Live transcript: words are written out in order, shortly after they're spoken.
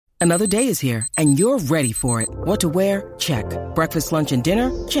Another day is here, and you're ready for it. What to wear? Check. Breakfast, lunch, and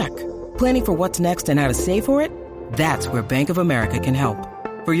dinner? Check. Planning for what's next and how to save for it? That's where Bank of America can help.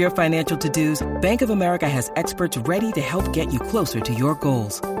 For your financial to-dos, Bank of America has experts ready to help get you closer to your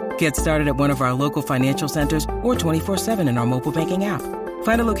goals. Get started at one of our local financial centers or 24/7 in our mobile banking app.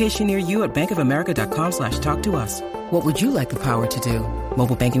 Find a location near you at bankofamerica.com/talktous. What would you like the power to do?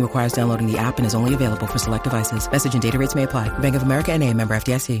 Mobile banking requires downloading the app and is only available for select devices. Message and data rates may apply. Bank of America N.A., member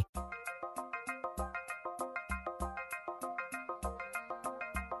FDIC.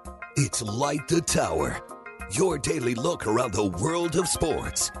 It's Light the Tower, your daily look around the world of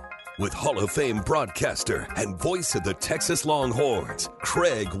sports. With Hall of Fame broadcaster and voice of the Texas Longhorns,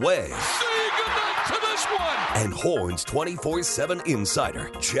 Craig Way. Say goodnight to this one! And Horns 24/7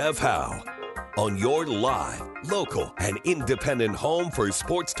 insider, Jeff Howe. On your live, local, and independent home for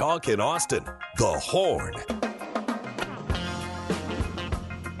sports talk in Austin, The Horn.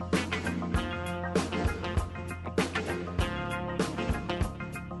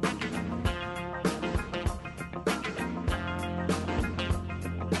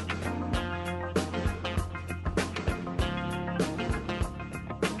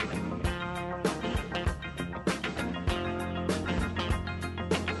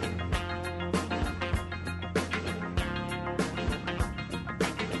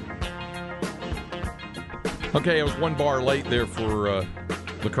 Okay, I was one bar late there for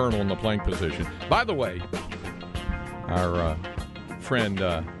the Colonel in the plank position. By the way, our friend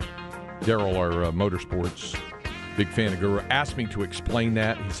Daryl, our motorsports big fan of Guru, asked me to explain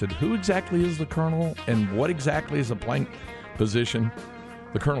that. He said, who exactly is the Colonel and what exactly is a plank position?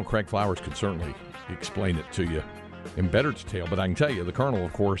 The Colonel, Craig Flowers, could certainly explain it to you in better detail, but I can tell you, the Colonel,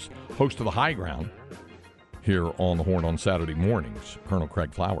 of course, host of the High Ground here on the Horn on Saturday mornings, Colonel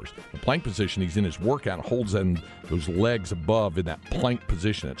Craig Flowers. The plank position, he's in his workout, holds in those legs above in that plank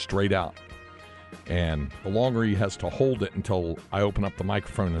position. It's straight out. And the longer he has to hold it until I open up the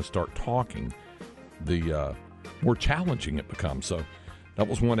microphone and start talking, the more challenging it becomes. So that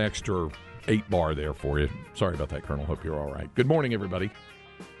was one extra 8 bar there for you. Sorry about that, Colonel. Hope you're all right. Good morning, everybody.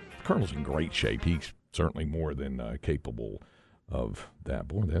 The Colonel's in great shape. He's certainly more than capable of that.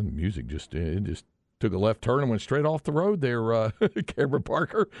 Boy, that music just took a left turn and went straight off the road there, Cameron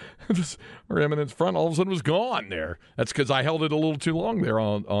Parker. Our Eminence front all of a sudden was gone there. That's because I held it a little too long there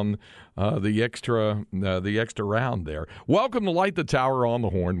on the extra round there. Welcome to Light the Tower on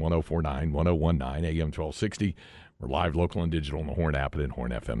the Horn, 104.9, 101.9, AM 1260. We're live, local, and digital on the Horn app and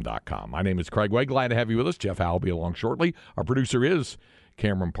hornfm.com. My name is Craig Way. Glad to have you with us. Jeff Howe will be along shortly. Our producer is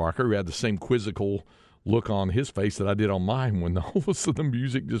Cameron Parker, who had the same quizzical look on his face that I did on mine when all of a sudden the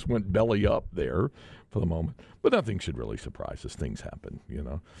music just went belly up there for the moment. But nothing should really surprise us. Things happen, you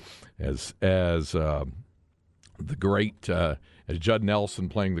know. As the great, as Judd Nelson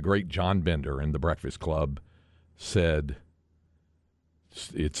playing the great John Bender in The Breakfast Club said,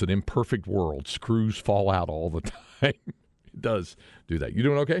 it's an imperfect world. Screws fall out all the time. It does do that. You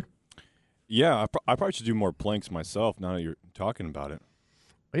doing okay? Yeah, I probably should do more planks myself now that you're talking about it.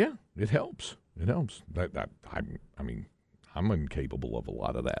 Yeah, it helps. It helps. I'm incapable of a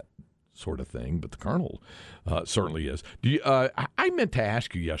lot of that sort of thing, but the Colonel certainly is. I meant to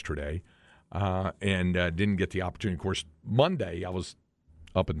ask you yesterday and didn't get the opportunity. Of course, Monday I was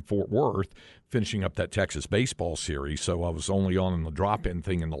up in Fort Worth finishing up that Texas baseball series, so I was only on the drop-in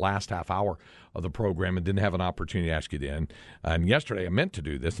thing in the last half hour of the program and didn't have an opportunity to ask you then. And yesterday I meant to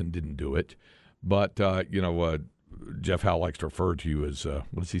do this and didn't do it, but Jeff Howe likes to refer to you as,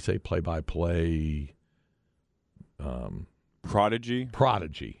 what does he say, play-by-play? Prodigy?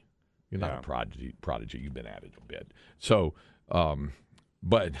 Prodigy. You're not a prodigy. You've been at it a bit. So,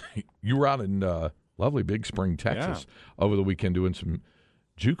 but you were out in lovely Big Spring, Texas over the weekend doing some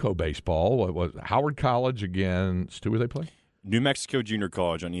JUCO baseball. What was Howard College against, who were they playing? New Mexico Junior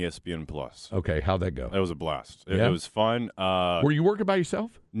College on ESPN+. Okay, how'd that go? It was a blast. It was fun. Were you working by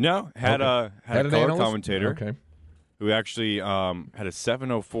yourself? No, had a color commentator. Okay. Who actually had a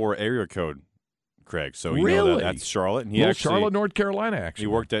 704 area code, Craig. So you really? know that's Charlotte. And he Charlotte, North Carolina, actually. He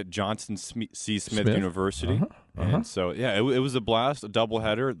worked at Johnson C. Smith University. And so, it was a blast, a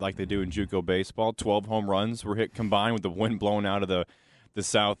doubleheader like they do in JUCO baseball. 12 home runs were hit combined with the wind blowing out of the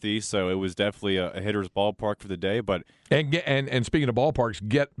southeast. So it was definitely a hitter's ballpark for the day. But And speaking of ballparks,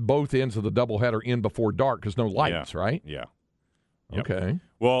 get both ends of the doubleheader in before dark because no lights, right? Yeah. Yep. Okay.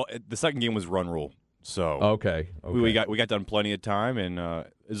 Well, the second game was run rule. So okay. we got done plenty of time, and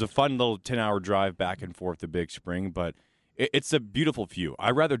it was a fun little 10-hour drive back and forth to Big Spring. But it's a beautiful view.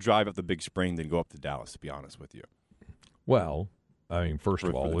 I'd rather drive up the Big Spring than go up to Dallas, to be honest with you. Well, I mean, first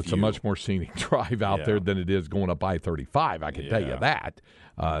of all, it's a much more scenic drive out there than it is going up I-35. I can tell you that.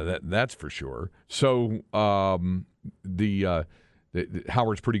 That's for sure. So the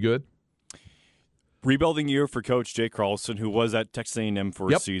Howard's pretty good. Rebuilding year for Coach Jay Carlson, who was at Texas A&M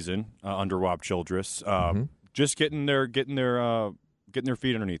for a season under Rob Childress. Just getting their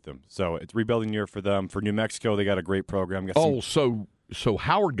feet underneath them. So it's rebuilding year for them. For New Mexico, they got a great program. So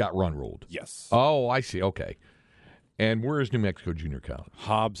Howard got run ruled. Yes. Oh, I see. Okay. And where is New Mexico Junior College?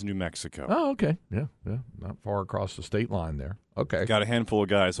 Hobbs, New Mexico. Oh, okay. Yeah. Not far across the state line there. Okay. Got a handful of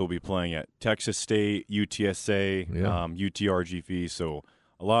guys who will be playing at Texas State, UTSA, UTRGV. So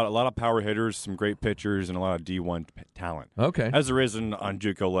a lot of power hitters, some great pitchers, and a lot of D1 talent. Okay. As there is on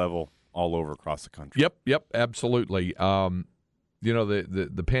JUCO level all over across the country. Yep, absolutely.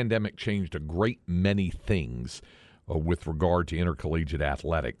 The pandemic changed a great many things with regard to intercollegiate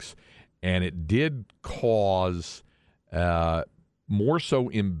athletics, and it did cause more so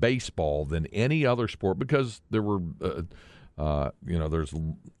in baseball than any other sport because there were, there's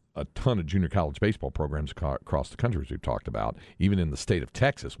a ton of junior college baseball programs across the country, as we've talked about, even in the state of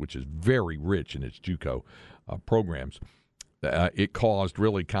Texas, which is very rich in its JUCO programs. It caused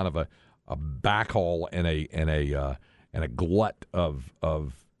really kind of a backhaul and a glut of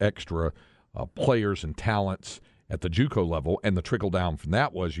extra players and talents at the JUCO level, and the trickle down from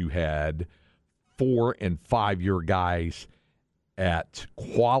that was you had 4- and 5-year guys at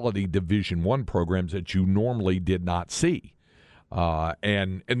quality Division I programs that you normally did not see.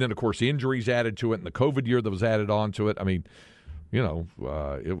 And then, of course, injuries added to it, and the COVID year that was added on to it. I mean,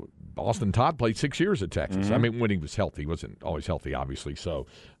 Austin Todd played 6 years at Texas. I mean, when he was healthy. He wasn't always healthy, obviously. So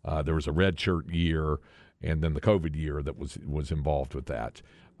there was a redshirt year and then the COVID year that was involved with that.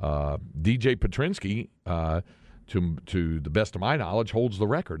 DJ Petrinsky, to the best of my knowledge, holds the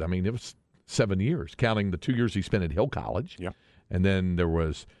record. I mean, it was 7 years, counting the 2 years he spent at Hill College. Yeah. And then there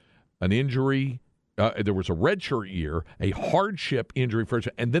was an injury. There was a redshirt year, a hardship injury first,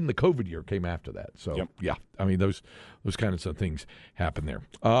 and then the COVID year came after that. So, yeah, I mean, those kinds of things happen there.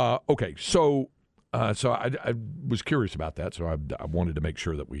 Okay, so I was curious about that, so I wanted to make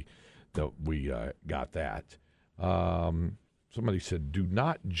sure that we got that. Somebody said, do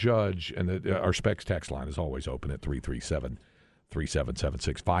not judge, and our Specs text line is always open at 337-3776,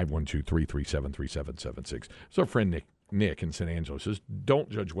 512-337-3776. So our friend Nick in San Angelo says, don't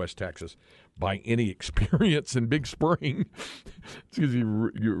judge West Texas by any experience in Big Spring. It's because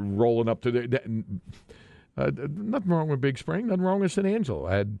you're rolling up to nothing wrong with Big Spring, nothing wrong with San Angelo.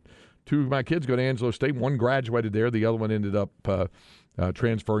 I had two of my kids go to Angelo State. One graduated there. The other one ended up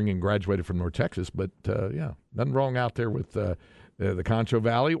transferring and graduated from North Texas. But, nothing wrong out there with the Concho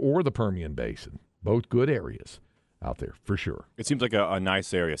Valley or the Permian Basin. Both good areas out there, for sure. It seems like a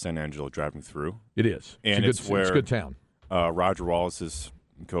nice area, San Angelo, driving through. It is. And it's a good town. Roger Wallace's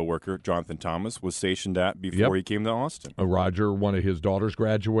co-worker, Jonathan Thomas, was stationed at before he came to Austin. Roger, one of his daughters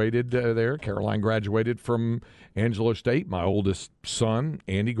graduated there. Caroline graduated from Angelo State. My oldest son,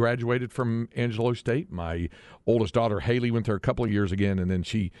 Andy, graduated from Angelo State. My oldest daughter, Haley, went there a couple of years again, and then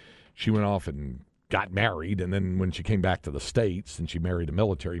she went off and got married, and then when she came back to the States and she married a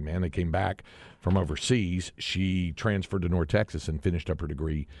military man, they came back from overseas, she transferred to North Texas and finished up her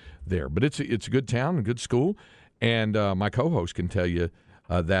degree there. But it's a good town, a good school, and my co-host can tell you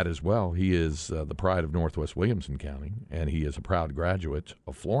that as well. He is the pride of Northwest Williamson County, and he is a proud graduate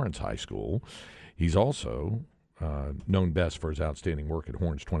of Florence High School. He's also known best for his outstanding work at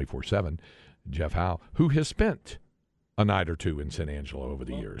Horns 24/7, Jeff Howe, who has spent a night or two in San Angelo over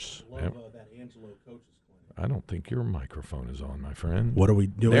the years. Love that Angelo Coaches Clinic. I don't think your microphone is on, my friend. What are we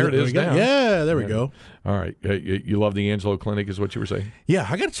doing? There it is now. Yeah, there we go. All right. You love the Angelo Clinic is what you were saying? Yeah,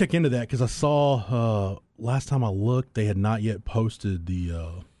 I got to check into that because I saw last time I looked, they had not yet posted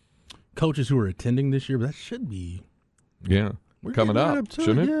the coaches who are attending this year, but that should be coming up,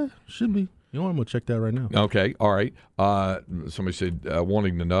 shouldn't it? Yeah, should be. You know what? I'm going to check that right now. Okay. All right. Somebody said,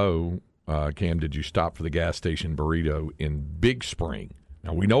 wanting to know, Cam, did you stop for the gas station burrito in Big Spring?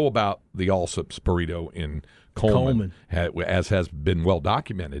 Now, we know about the Allsup's burrito in Coleman. As has been well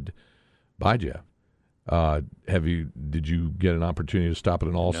documented by Jeff. Did you get an opportunity to stop at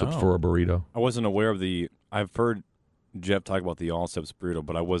an Allsup's for a burrito? I wasn't aware of I've heard Jeff talk about the Allsup's burrito,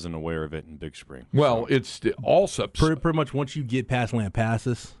 but I wasn't aware of it in Big Spring. Well, it's the Allsup's. Pretty much once you get past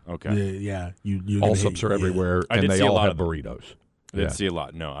Lampasas. Okay. You Allsup's are everywhere, and they all have burritos. I didn't see a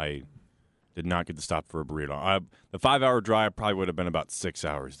lot. No, I did not get to stop for a burrito. The 5-hour drive probably would have been about 6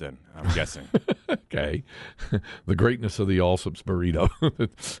 hours then, I'm guessing. Okay. The greatness of the Allsup's burrito.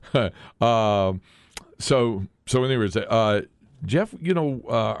 So anyways, Jeff,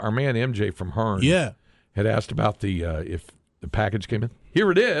 our man MJ from Hearn had asked about the The package came in.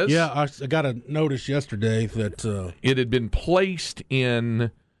 Here it is. Yeah, I got a notice yesterday that it had been placed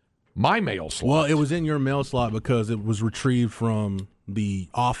in my mail slot. Well, it was in your mail slot because it was retrieved from the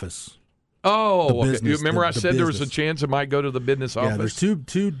office. Oh, business, you remember I said there was a business. chance it might go to the business office? Yeah, there's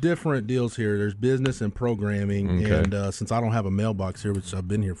two different deals here. There's business and programming. Okay. And since I don't have a mailbox here, which I've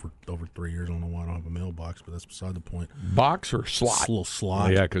been here for over 3 years, I don't know why I don't have a mailbox, but that's beside the point. Box or slot? It's a little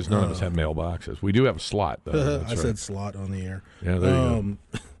slot. Yeah, because none of us have mailboxes. We do have a slot, though. I said slot on the air. Yeah, there you go.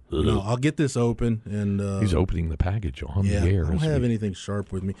 No, I'll get this open. And He's opening the package on the air. I don't have anything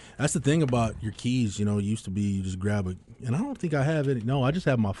sharp with me. That's the thing about your keys. It used to be you just grab it. And I don't think I have any. No, I just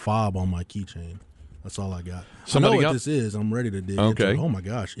have my fob on my keychain. That's all I got. Somebody I know what else? this is. I'm ready to dig Okay. into it. Oh, my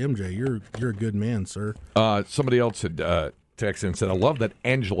gosh. MJ, you're a good man, sir. Somebody else had texted and said, I love that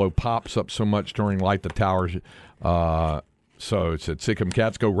Angelo pops up so much during Light the Towers. So it said, Sikkim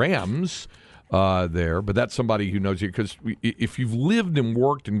Cats go Rams there. But that's somebody who knows you. Because if you've lived and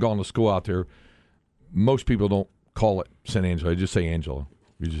worked and gone to school out there, most people don't call it San Angelo. They just say Angelo.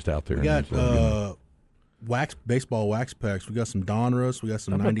 You're just out there. We got baseball wax packs. We got some Donruss. We got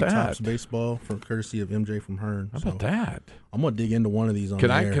some 90 Tops baseball from courtesy of MJ from Hearn. How about that? I'm gonna dig into one of these on Can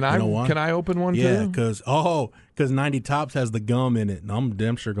the I air. can You know I why? can I open one Yeah, too? because 90 Tops has the gum in it, and I'm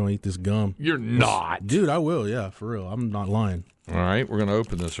damn sure gonna eat this gum. You're not. Dude, I will. Yeah, for real. I'm not lying. All right, we're gonna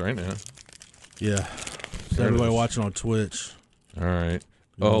open this right now. Yeah. So everybody watching on Twitch. All right.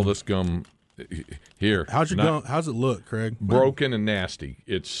 Oh, this gum here. How's it look, Craig? Broken and nasty.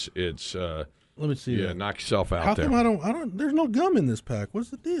 It's Let me see. yeah, knock yourself out How there. come I don't? There's no gum in this pack. What's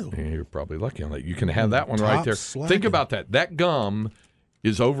the deal? Yeah, you're probably lucky on that. You can have that one right Top there. slacking. Think about that. That gum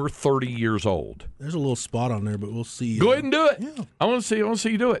is over 30 years old. There's a little spot on there, but we'll see. Go ahead and do it. Yeah. I want to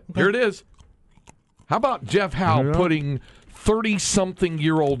see you do it. Here it is. How about Jeff Howe putting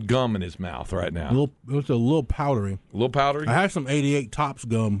 30-something-year-old gum in his mouth right now? It's a little powdery. A little powdery? I had some 88 Tops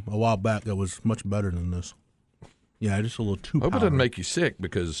gum a while back that was much better than this. Yeah, just a little too I hope it powdery. doesn't make you sick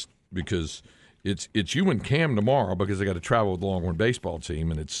because it's you and Cam tomorrow because they got to travel with the Longhorn baseball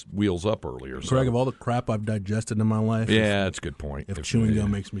team and it's wheels up earlier. So. Craig, of all the crap I've digested in my life, Yeah, that's a good point. if chewing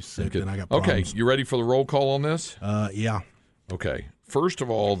gum makes me sick, then I got Okay, problems. you ready for the roll call on this? Yeah. Okay. First of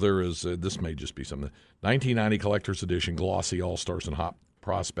all, there is this may just be something. 1990 Collector's Edition Glossy All-Stars and Hot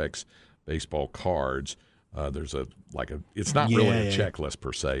Prospects baseball cards. There's it's not really a checklist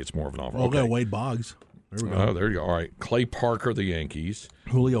per se. It's more of an offer. Oh, we got Wade Boggs. There we go. Oh, there you go. All right. Clay Parker, the Yankees.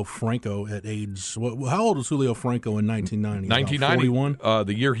 Julio Franco at age. How old was Julio Franco in 1990? 1990, 41?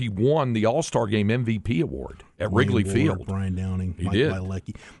 the year he won the All-Star Game MVP award at Wrigley Field. Brian Downing, He Mike did.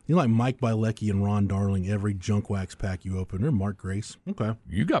 Bilecki. You like Mike Bilecki and Ron Darling every junk wax pack you open. Or Mark Grace. Okay.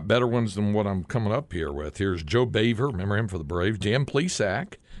 You got better ones than what I'm coming up here with. Here's Joe Baver. Remember him for the Braves. Jan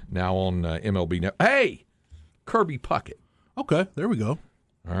Plesac, now on MLB Net. Hey, Kirby Puckett. Okay, there we go.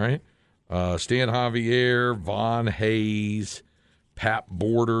 All right. Stan Javier, Von Hayes, Pat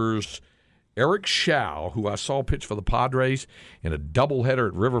Borders, Eric Shaw, who I saw pitch for the Padres in a doubleheader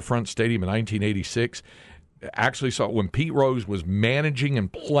at Riverfront Stadium in 1986. Actually saw it when Pete Rose was managing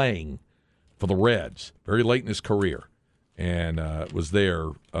and playing for the Reds very late in his career, and was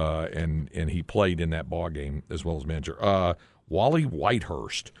there, and he played in that ball game as well as manager. Wally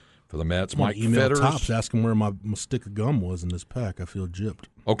Whitehurst for the Mets. Mike Email Fetters. Tops, ask him where my stick of gum was in this pack. I feel gypped.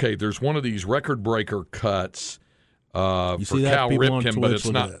 Okay, there's one of these record breaker cuts You for see that? Cal People on Ripken, Twitch, but it's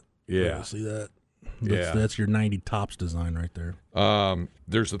look at not. that. Yeah. See that? Yeah. That's your 90 Tops design right there.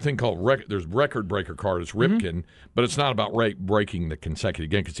 There's a thing called there's record breaker card. It's Ripken, but it's not about breaking the consecutive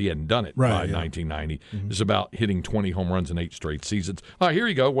game because he hadn't done it by 1990. It's about hitting 20 home runs in 8 straight seasons. Here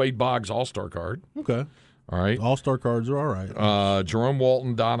you go, Wade Boggs All-Star card. Okay. All right. All-Star cards are all right. Jerome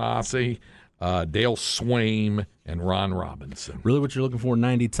Walton, Don Ossie, Dale Swaim, and Ron Robinson. Really what you're looking for,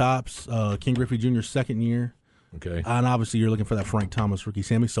 90 Tops, King Griffey Jr.'s second year. Okay. And obviously you're looking for that Frank Thomas rookie.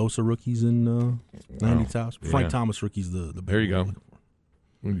 Sammy Sosa rookies in 90 Tops. Frank Thomas rookies the There you go.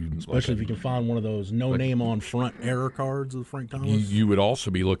 Especially if you can find one of those no-name on front error cards of Frank Thomas. You would also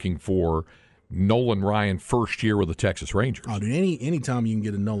be looking for Nolan Ryan first year with the Texas Rangers. Oh, dude, any time you can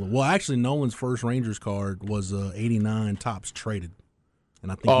get a Nolan. Well, actually, Nolan's first Rangers card was 89 Tops traded.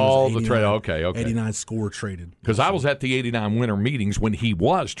 And I think the trade. Okay. 89 score traded. Because I was at the 89 winter meetings when he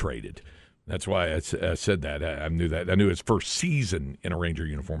was traded. That's why I said that. I knew that. I knew his first season in a Ranger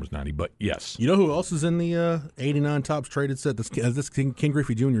uniform was 90, but yes. You know who else is in the 89 Tops traded set? This King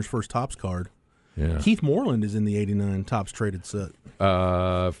Griffey Jr.'s first Tops card. Yeah. Keith Moreland is in the 89 Tops traded set.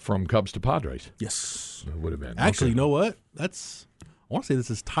 From Cubs to Padres. Yes. It would have been. Actually, Okay. you know what? I want to say this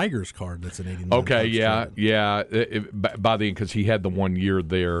is Tiger's card that's an 89 Okay, Tops yeah, traded. yeah. By the because he had the 1 year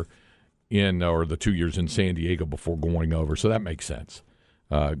there or the 2 years in San Diego before going over. So that makes sense,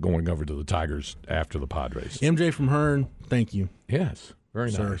 going over to the Tigers after the Padres. MJ from Hearn, thank you. Yes,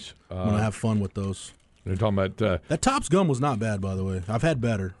 very Sir. nice. I'm going to have fun with those. They're talking about that Topps gum was not bad, by the way. I've had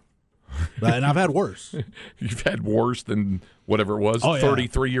better, and I've had worse. You've had worse than whatever it was. Oh, yeah.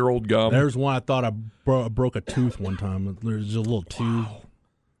 33-year-old gum. There's one I thought I broke a tooth one time. There's a little tooth. Wow.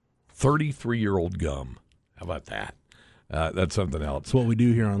 33-year-old gum. How about that? That's something else. That's what we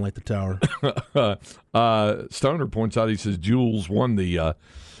do here on Light the Tower. Stoner points out, he says Jules won the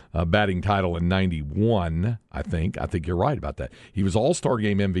batting title in 91, I think. I think you're right about that. He was All-Star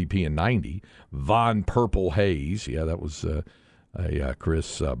Game MVP in 90. Von Purple Hayes, yeah, that was a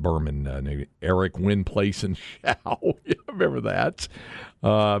Chris Berman name. Eric Win Place and Shao. Yeah, remember that.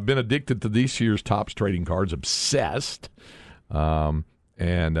 Been addicted to this year's Topps trading cards. Obsessed.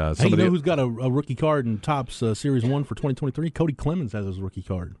 And hey, you know who's got a rookie card in Topps Series 1 for 2023? Cody Clemens has his rookie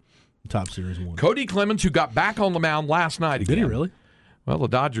card in Topps Series 1. Cody Clemens, who got back on the mound last night again. Did he really? Well, the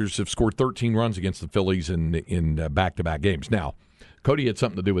Dodgers have scored 13 runs against the Phillies in back-to-back games. Now, Cody had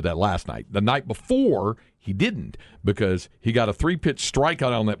something to do with that last night. The night before, he didn't, because he got a 3-pitch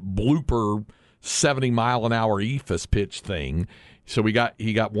strikeout on that blooper 70-mile-an-hour eephus pitch thing. So he got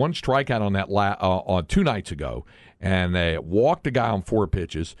one strikeout on that on 2 nights ago, and they walked a guy on 4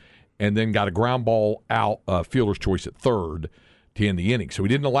 pitches, and then got a ground ball out, fielder's choice at third to end the inning. So he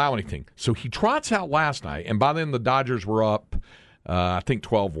didn't allow anything. So he trots out last night, and by then the Dodgers were up, I think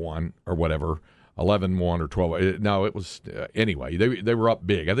 12-1 or whatever, 11-1 or 12. No, it was anyway. They were up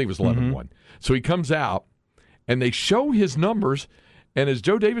big. I think it was 11-1. So he comes out, and they show his numbers. And as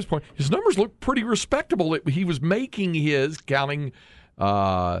Joe Davis pointed, his numbers look pretty respectable. He was making counting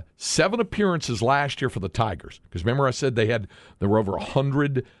 7 appearances last year for the Tigers. Because remember I said there were over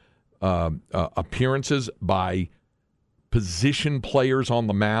 100 appearances by position players on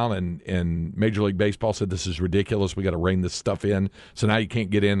the mound, and Major League Baseball said this is ridiculous. We got to rein this stuff in. So now you can't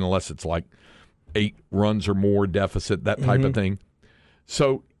get in unless it's like 8 runs or more deficit, that type of thing.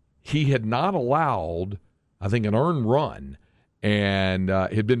 So he had not allowed, I think, an earned run, and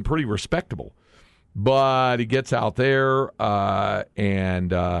had been pretty respectable. But he gets out there,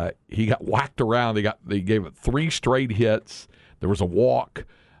 and he got whacked around. They gave it 3 straight hits. There was a walk,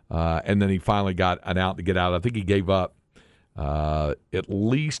 and then he finally got an out to get out. I think he gave up at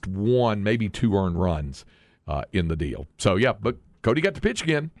least 1, maybe 2 earned runs in the deal. So, yeah, but Cody got to pitch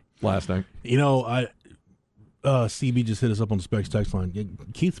again last night. You know, CB just hit us up on the Specs text line.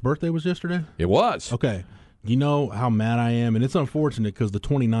 Keith's birthday was yesterday? It was. Okay. You know how mad I am, and it's unfortunate because the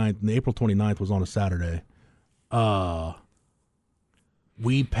April 29th was on a Saturday.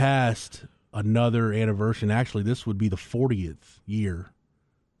 We passed another anniversary. Actually, this would be the 40th year,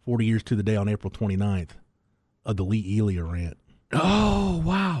 40 years to the day on April 29th of the Lee Elia rant. Oh,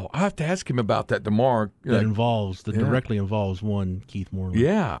 wow. I'll have to ask him about that tomorrow. That directly involves one Keith Moreland.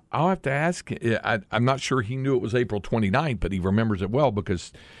 Yeah, I'll have to ask. I'm not sure he knew it was April 29th, but he remembers it well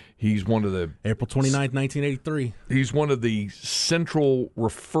because he's one of the... April 29th, 1983. He's one of the central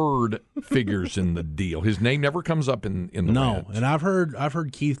referred figures in the deal. His name never comes up in the rants. And I've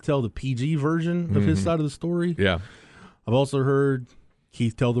heard Keith tell the PG version of his side of the story. Yeah. I've also heard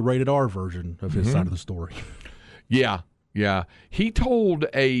Keith tell the rated R version of his side of the story. Yeah. Yeah, he told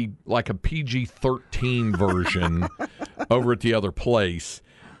a PG-13 version over at the other place.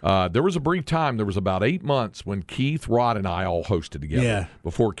 There was a brief time, there was about 8 months when Keith, Rod, and I all hosted together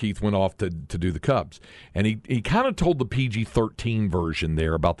before Keith went off to do the Cubs. And he kind of told the PG-13 version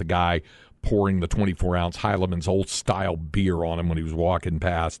there about the guy pouring the 24-ounce Heileman's old-style beer on him when he was walking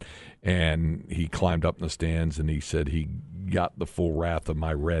past. And he climbed up in the stands, and he said he got the full wrath of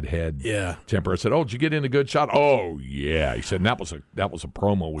my redhead temper. I said, "Oh, did you get in a good shot?" "Oh, yeah." He said, and that was a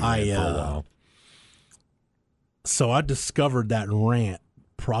promo we ran for a while. So I discovered that rant.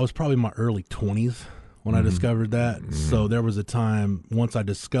 I was probably in my early 20s when I discovered that. So there was a time, once I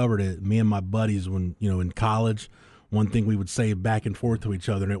discovered it, me and my buddies, when in college, one thing we would say back and forth to each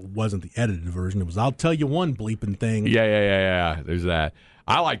other, and it wasn't the edited version. It was, "I'll tell you one bleeping thing." Yeah. There's that.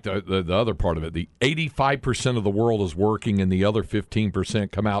 I like the other part of it. The 85% of the world is working, and the other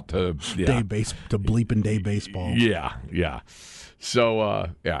 15% come out to bleeping day baseball. Yeah. So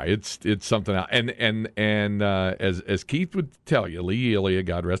it's something else. And as Keith would tell you, Lee Elia,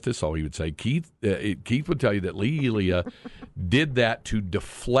 God rest his soul, he would say Keith would tell you that Lee Elia did that to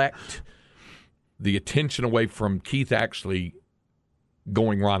deflect the attention away from Keith actually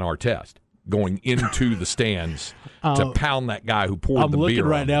going Ron Artest, going into the stands to pound that guy who poured the beer. I'm looking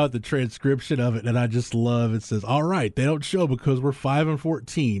right now at the transcription of it, and I just love it. Says, "All right, they don't show because we're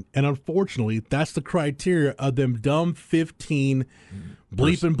 5-14, and unfortunately, that's the criteria of them dumb 15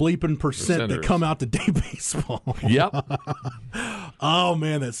 bleeping percent that come out to day baseball. Yep. Oh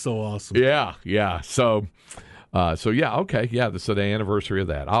man, that's so awesome. Yeah. So yeah, okay, yeah. So the anniversary of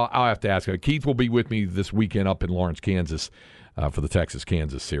that, I'll have to ask. Keith will be with me this weekend up in Lawrence, Kansas, for the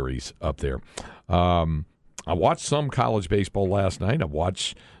Texas-Kansas series up there. I watched some college baseball last night. I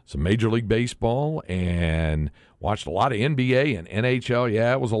watched some Major League Baseball and watched a lot of NBA and NHL.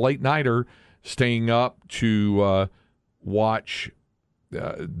 Yeah, it was a late nighter, staying up to watch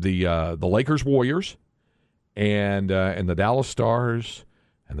the Lakers Warriors and the Dallas Stars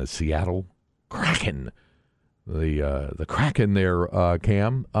and the Seattle Kraken. The Kraken there,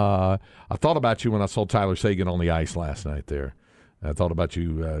 Cam. I thought about you when I saw Tyler Seguin on the ice last night there. I thought about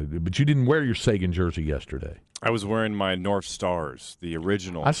you, but you didn't wear your Seguin jersey yesterday. I was wearing my North Stars, the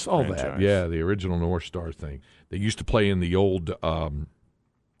original. I saw franchise. that. Yeah, the original North Stars thing. They used to play in the old,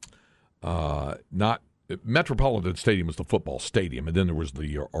 not Metropolitan Stadium was the football stadium, and then there was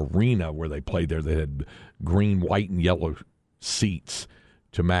the arena where they played there. They had green, white, and yellow seats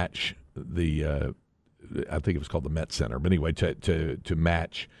to match the. I think it was called the Met Center, but anyway, to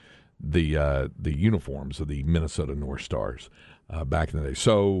match the uniforms of the Minnesota North Stars back in the day.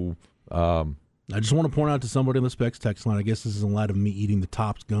 So I just want to point out to somebody in the Specs text line, I guess this is in light of me eating the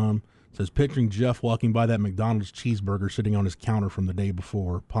Topps gum. It says, picturing Jeff walking by that McDonald's cheeseburger sitting on his counter from the day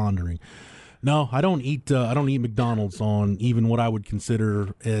before, pondering. No, I don't eat McDonald's on even what I would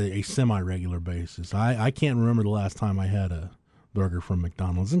consider a semi-regular basis. I can't remember the last time I had a burger from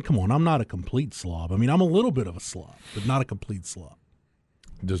McDonald's. And come on, I'm not a complete slob. I mean, I'm a little bit of a slob, but not a complete slob.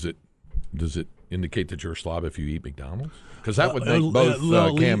 Does it indicate that you're a slob if you eat McDonald's? Because that would make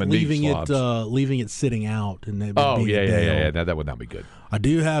both Cam and me slobs. Leaving it sitting out. And yeah. That would not be good. I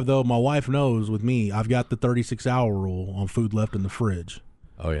do have, though, my wife knows with me, I've got the 36-hour rule on food left in the fridge.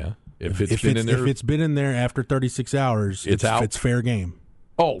 Oh, yeah? If it's been in there after 36 hours, it's out? It's fair game.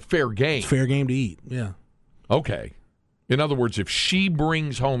 Oh, fair game. It's fair game to eat, yeah. Okay. In other words, if she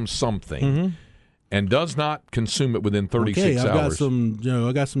brings home something and does not consume it within 36 hours.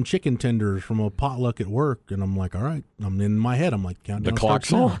 I got some chicken tenders from a potluck at work, and I'm like, all right. I'm in my head. I'm like, countdown. The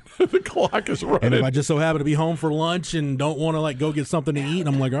clock's on. The clock is running. And if I just so happen to be home for lunch and don't want to go get something to eat,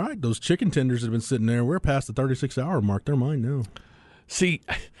 I'm like, all right, those chicken tenders have been sitting there. We're past the 36-hour mark. They're mine now. See,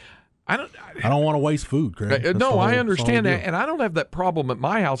 I don't want to waste food, Craig. No, I understand that, and I don't have that problem at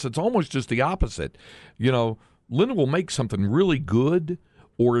my house. It's almost just the opposite. Linda will make something really good,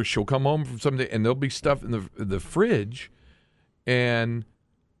 or she'll come home from something, and there'll be stuff in the fridge, and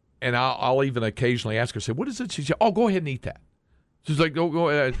I'll even occasionally ask her, say, what is it? She says, oh, go ahead and eat that. She's like, go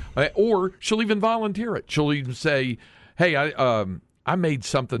ahead. Or she'll even volunteer it. She'll even say, hey, I made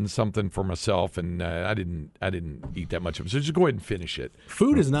something for myself, and I didn't eat that much of it. So just go ahead and finish it.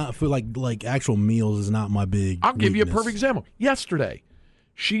 Food is not food, like actual meals is not my big. I'll give you a perfect example. Yesterday,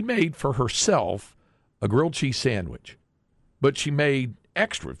 she made for herself a grilled cheese sandwich, but she made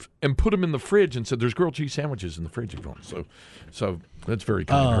extra and put them in the fridge and said, "There's grilled cheese sandwiches in the fridge if you want." So that's very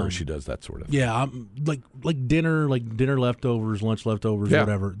kind of her. She does that sort of thing. Yeah, I'm like dinner leftovers, lunch leftovers,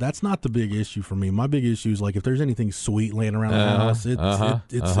 whatever. That's not the big issue for me. My big issue is if there's anything sweet laying around the house,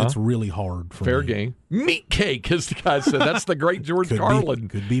 it's really hard for me. Fair game. Meat cake, as the guy said. That's the great George Carlin.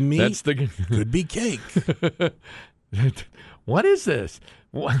 Could be meat. Could be cake. What is this?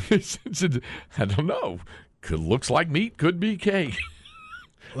 I don't know. Looks like meat. Could be cake.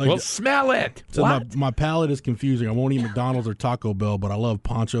 Well, smell it. So my palate is confusing. I won't eat McDonald's or Taco Bell, but I love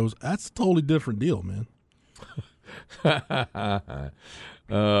Ponchos. That's a totally different deal, man. Yeah,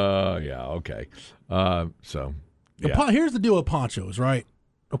 okay. Here's the deal with Ponchos, right?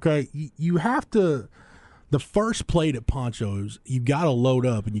 Okay, you have to. The first plate at Ponchos, you got to load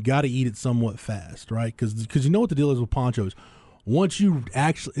up and you got to eat it somewhat fast, right? Because you know what the deal is with Ponchos. Once you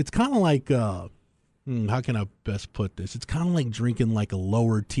actually, it's kind of like. How can I best put this? It's kind of like drinking a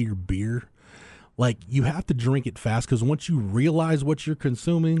lower tier beer. You have to drink it fast because once you realize what you're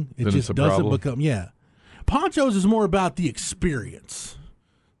consuming, it then just doesn't become. Yeah, Ponchos is more about the experience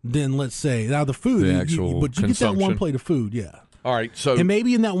than, let's say, now the food. But you get that one plate of food, yeah. All right, so and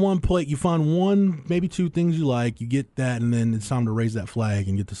maybe in that one plate you find one, maybe two things you like. You get that, and then it's time to raise that flag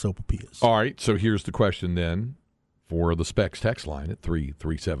and get the sopapillas. All right, so here's the question then for the Specs text line at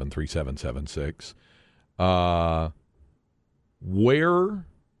 337-3776. Where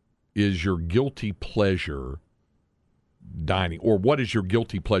is your guilty pleasure dining, or what is your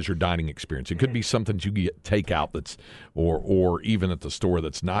guilty pleasure dining experience? It could be something you get takeout that's, or even at the store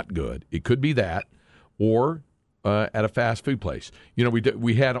that's not good. It could be that, or at a fast food place.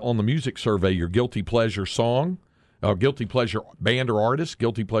 We had on the music survey your guilty pleasure song, Guilty pleasure band or artist?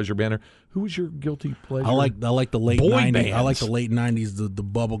 Guilty pleasure band. Who was your guilty pleasure? I like the late Boy 90s. bands. I like the late 90s, the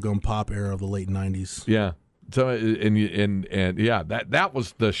bubblegum pop era of the late 90s. Yeah. So and yeah, that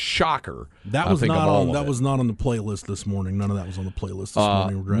was the shocker. That I was think, not of all on. of That it. was not on the playlist this morning. None of that was on the playlist this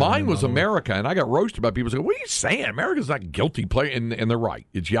morning. We're Mine driving was in, by the way. America, and I got roasted by people saying, "What are you saying? America's not guilty pleasure," and they're right.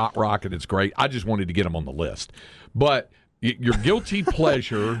 It's yacht rock, and it's great. I just wanted to get them on the list. But your guilty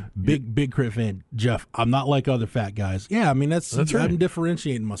pleasure, Big Crit fan, Jeff. I'm not like other fat guys. Yeah, I mean that's right. I'm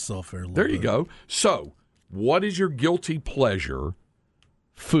differentiating myself here a little there bit. you go. So, what is your guilty pleasure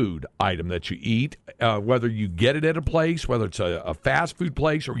food item that you eat? Whether you get it at a place, whether it's a fast food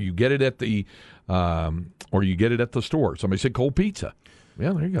place, or you get it at the store. Somebody said cold pizza.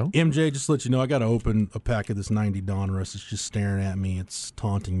 Yeah, there you go. MJ, just to let you know, I got to open a pack of this 90 Donruss. It's just staring at me. It's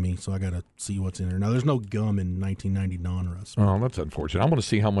taunting me, so I got to see what's in there. Now, there's no gum in 1990 Donruss. Oh, that's unfortunate. I want to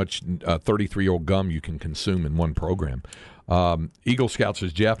see how much 33-year-old gum you can consume in one program. Eagle Scout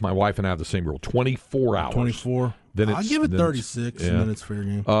says, Jeff, my wife and I have the same rule, 24 hours. 24? Then I'll give it 36, and then it's fair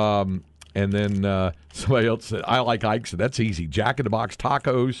game. And then somebody else said, I like Ike, so that's easy. Jack in the Box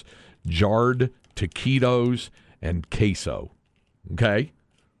tacos, jarred taquitos, and queso. Okay?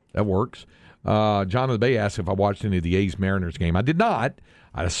 That works. John of the Bay asked if I watched any of the A's-Mariners game. I did not.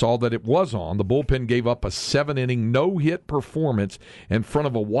 I saw that it was on. The bullpen gave up a 7-inning no-hit performance in front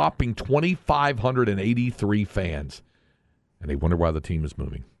of a whopping 2,583 fans. And they wonder why the team is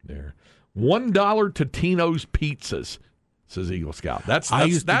moving there. $1 Totino's Pizzas, says Eagle Scout. That's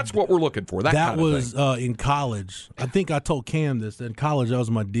what we're looking for. That kind of was thing. In college. I think I told Cam this. That in college, that was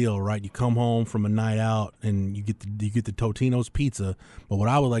my deal, right? You come home from a night out and you get the Totino's pizza. But what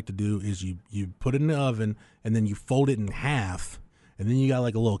I would like to do is you put it in the oven and then you fold it in half, and then you got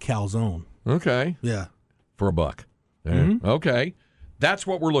like a little calzone. Okay. Yeah. For $1. Yeah. Mm-hmm. Okay. That's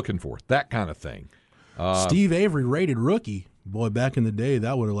what we're looking for. That kind of thing. Steve Avery rated rookie. Boy, back in the day,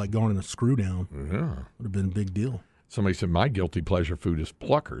 that would have like gone in a screw down. Yeah. Would have been a big deal. Somebody said my guilty pleasure food is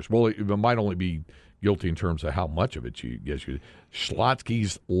Pluckers. Well, it might only be guilty in terms of how much of it you guess you.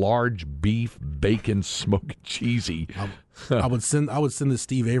 Schlotzsky's large beef bacon smoked cheesy. I would send the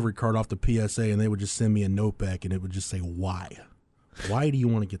Steve Avery card off the PSA, and they would just send me a note back, and it would just say, "Why? Why do you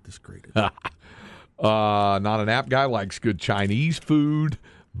want to get this graded?" Not an app guy, likes good Chinese food,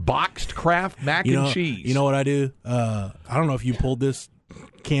 boxed Kraft mac and cheese. You know what I do? I don't know if you pulled this,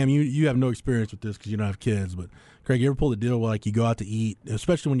 Cam. You have no experience with this because you don't have kids, but Craig, you ever pull the deal where like you go out to eat,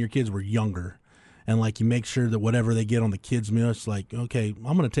 especially when your kids were younger, and like you make sure that whatever they get on the kids' meal, it's like, okay,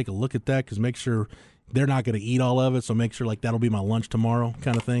 I'm going to take a look at that because make sure they're not going to eat all of it, so make sure like that'll be my lunch tomorrow,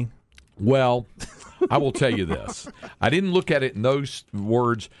 kind of thing. Well, I will tell you this: I didn't look at it in those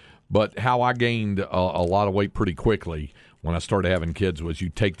words, but how I gained a lot of weight pretty quickly when I started having kids was you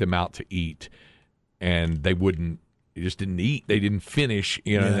take them out to eat, and they just didn't eat. They didn't finish,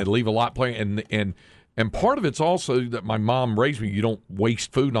 and they'd leave a lot playing. And part of it's also that my mom raised me, you don't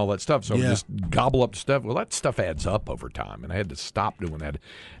waste food and all that stuff, so just gobble up stuff. Well, that stuff adds up over time, and I had to stop doing that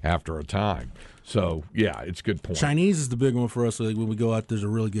after a time. So, yeah, it's a good point. Chinese is the big one for us. Like when we go out, there's a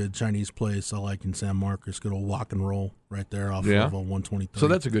really good Chinese place I like in San Marcos. Good old Walk and Roll right there off of 123. So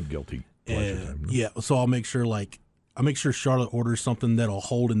that's a good guilty pleasure. Yeah, so I'll make sure Charlotte orders something that'll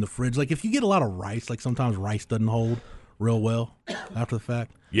hold in the fridge. Like if you get a lot of rice, like sometimes rice doesn't hold real well after the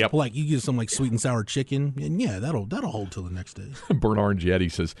fact. Yep. But like you get some like sweet and sour chicken, and that'll hold till the next day. Burnt Orange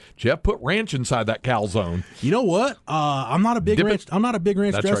Yeti says, Jeff, put ranch inside that calzone. You know what? I'm not a big ranch. I'm not a big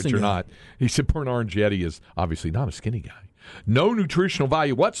ranch That's dressing right, you're guy. not. He said Burnt Orange Yeti is obviously not a skinny guy. No nutritional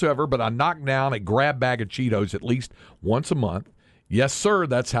value whatsoever, but I knock down a grab bag of Cheetos at least once a month. Yes, sir.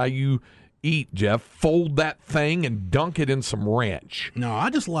 That's how you eat, Jeff. Fold that thing and dunk it in some ranch. No,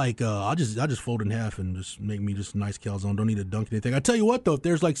 I just like I just fold it in half and just make me just a nice calzone. Don't need to dunk anything. I tell you what though, if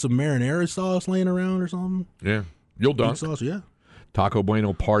there's like some marinara sauce laying around or something, you'll dunk sauce, Taco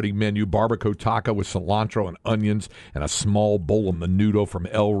Bueno party menu, barbacoa taco with cilantro and onions, and a small bowl of menudo from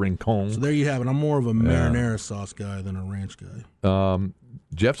El Rincon. So there you have it. I'm more of a marinara sauce guy than a ranch guy.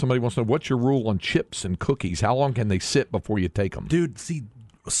 Jeff, somebody wants to know, what's your rule on chips and cookies? How long can they sit before you take them? Dude, see,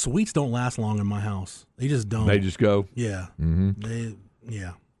 sweets don't last long in my house. They just don't. They just go? Yeah. Mm-hmm.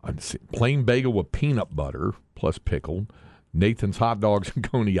 I'd say plain bagel with peanut butter plus pickled. Nathan's Hot Dogs in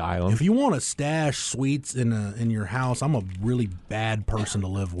Coney Island. If you want to stash sweets in your house, I'm a really bad person to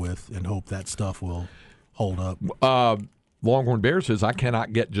live with and hope that stuff will hold up. Longhorn Bear says, I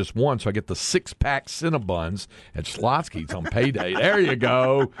cannot get just one, so I get the 6-pack Cinnabons at Schlotzsky's on payday. There you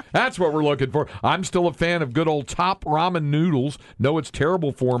go. That's what we're looking for. I'm still a fan of good old Top Ramen noodles. No, it's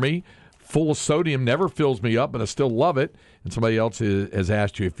terrible for me. full of sodium, never fills me up, but I still love it. And somebody else has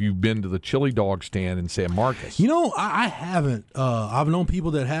asked you if you've been to the chili dog stand in San Marcos. You know, I haven't. I've known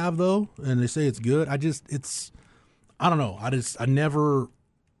people that have, though, and they say it's good. I don't know.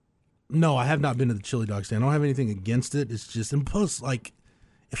 No, I have not been to the chili dog stand. I don't have anything against it. It's just, and plus, like,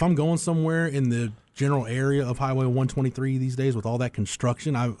 if I'm going somewhere in the general area of Highway 123 these days with all that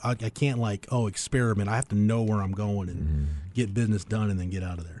construction, I can't, like, experiment. I have to know where I'm going and get business done and then get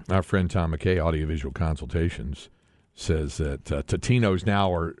out of there. Our friend Tom McKay, Audiovisual Consultations, says that Totino's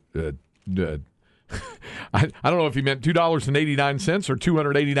now are I don't know if he meant $2.89 or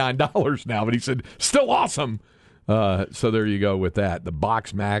 $289 now, but he said still awesome. So there you go with that. The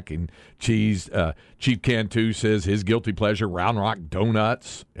box mac and cheese. Chief Cantu says his guilty pleasure, Round Rock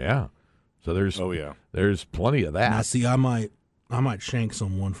Donuts. Yeah. So there's plenty of that. Now, see, I might shank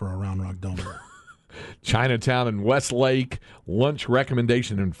someone for a Round Rock donut. Chinatown and Westlake lunch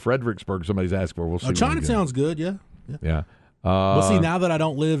recommendation in Fredericksburg. Somebody's asked for. We'll see. Chinatown's good. Yeah. But see, now that I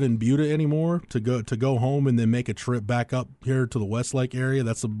don't live in Buda anymore, to go home and then make a trip back up here to the Westlake area,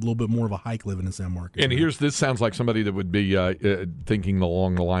 that's a little bit more of a hike living in San Marcos. And this sounds like somebody that would be thinking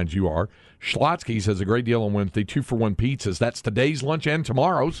along the lines you are. Schlotsky says a great deal on Wednesday, 2-for-1 pizzas. That's today's lunch and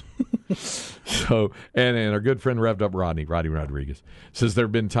tomorrow's. So, and our good friend Revved Up Rodney Rodriguez, says there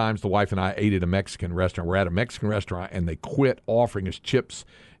have been times the wife and I ate at a Mexican restaurant. We're at a Mexican restaurant, and they quit offering us chips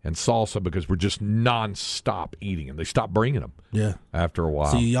and salsa because we're just nonstop eating them. They stopped bringing them. Yeah. After a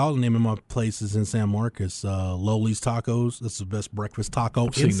while. See, y'all naming my places in San Marcos. Loli's Tacos. That's the best breakfast taco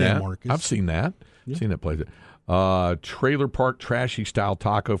in San Marcos. I've seen that. Yeah. Seen that place. Trailer Park Trashy Style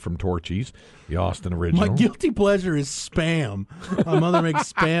Taco from Torchy's, the Austin original. My guilty pleasure is Spam. My mother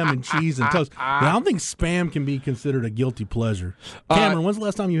makes Spam and cheese and toast. Now, I don't think Spam can be considered a guilty pleasure. Cameron, when's the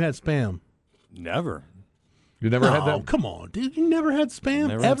last time you had Spam? Never. You never had that? Oh, come on, dude. You never had Spam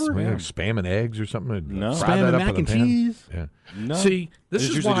Never ever? had Spam and eggs or something? No. Spam and mac and cheese? Yeah. No. See, this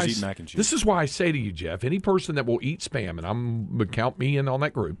is why eat mac and cheese. This is why I say to you, Jeff, any person that will eat Spam, and I'm count me in on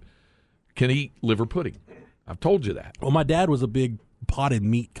that group, can eat liver pudding. I've told you that. Well, my dad was a big potted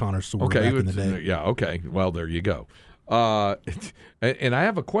meat connoisseur back in the day. Yeah, okay. Well, there you go. And I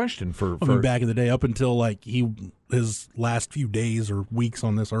have a question for back in the day, up until like his last few days or weeks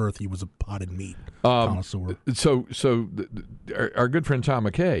on this earth, he was a potted meat connoisseur. So our good friend Tom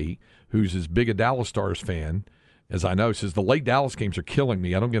McKay, who's as big a Dallas Stars fan as I know, says the late Dallas games are killing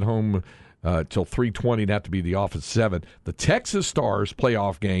me. I don't get home till 3:20 and have to be the office 7. The Texas Stars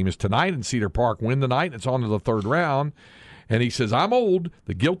playoff game is tonight in Cedar Park. Win the night, and it's on to the third round. And he says, I'm old.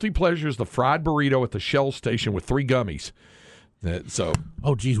 The guilty pleasure is the fried burrito at the Shell station with 3 gummies.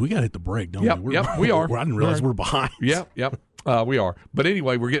 Oh, geez, we got to hit the break, don't we? Yep, we are. I didn't realize we're behind. Yep. We are. But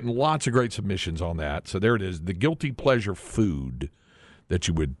anyway, we're getting lots of great submissions on that. So there it is, the guilty pleasure food that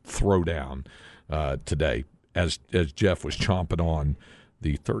you would throw down today as Jeff was chomping on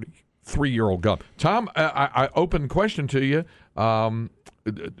the 33-year-old gum. Tom, I open question to you.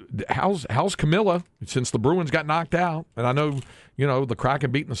 How's Camilla since the Bruins got knocked out? And I know, the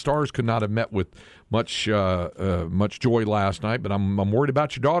Kraken beating the Stars could not have met with much joy last night, but I'm worried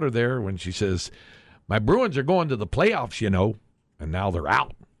about your daughter there when she says, my Bruins are going to the playoffs, and now they're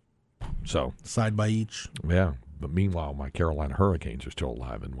out. So side by each. Yeah. But meanwhile, my Carolina Hurricanes are still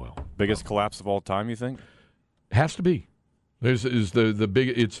alive and well. Biggest collapse of all time, you think? Has to be. They're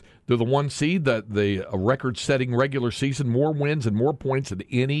the 1 seed, a record-setting regular season, more wins and more points than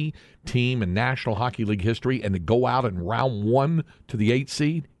any team in National Hockey League history, and to go out in round 1 to the 8th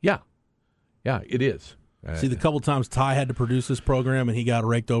seed, yeah, it is. See, the couple times Ty had to produce this program and he got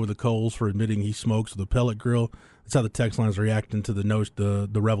raked over the coals for admitting he smokes with a pellet grill. That's how the text line is reacting to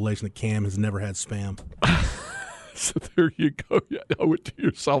the revelation that Cam has never had Spam. So there you go. You owe it to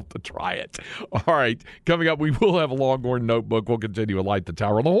yourself to try it. All right. Coming up, we will have a Longhorn Notebook. We'll continue with Light the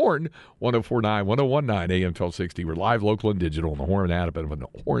Tower on the Horn, 104.9, 101.9, AM 1260. We're live, local, and digital on the Horn app and on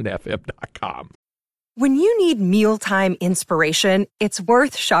hornfm.com. When you need mealtime inspiration, it's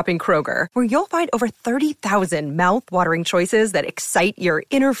worth shopping Kroger, where you'll find over 30,000 mouth-watering choices that excite your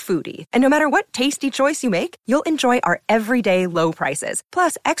inner foodie. And no matter what tasty choice you make, you'll enjoy our everyday low prices,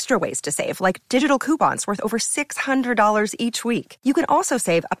 plus extra ways to save, like digital coupons worth over $600 each week. You can also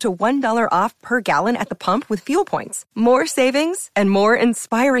save up to $1 off per gallon at the pump with fuel points. More savings and more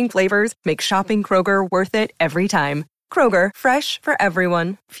inspiring flavors make shopping Kroger worth it every time. Kroger, fresh for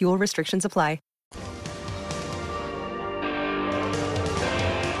everyone. Fuel restrictions apply.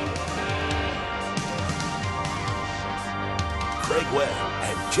 Craig Webb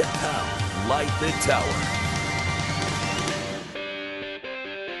and Jeff Howe light the tower.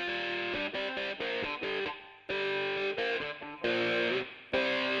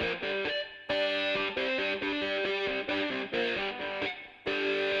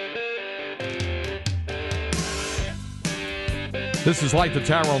 This is Light the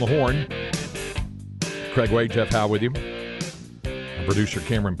Tower on the Horn. Craig Wade, Jeff Howe with you. Our producer,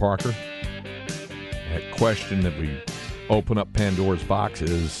 Cameron Parker. That question that we open up Pandora's box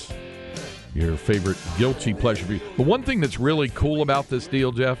is your favorite guilty pleasure. The one thing that's really cool about this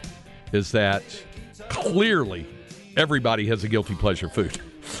deal, Jeff, is that clearly everybody has a guilty pleasure food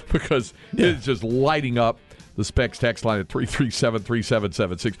because it's just lighting up the Specs text line at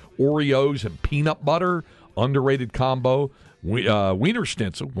 337-3776. Oreos and peanut butter, underrated combo. Wiener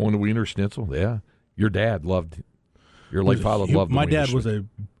Schnitzel, going to Wiener Schnitzel, yeah. Your dad loved, your late father loved the my Wiener dad Schnitzel. was a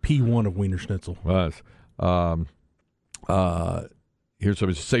P1 of Wiener Schnitzel. Was. Here's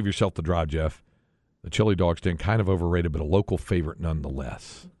something. Save yourself the drive, Jeff. The chili dog stand, kind of overrated, but a local favorite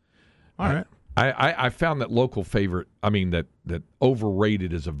nonetheless. All right. I found that local favorite, that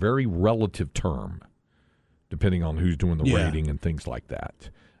overrated is a very relative term, depending on who's doing the rating and things like that.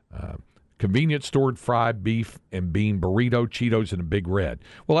 Convenience stored fried beef and bean burrito, Cheetos, and a Big Red.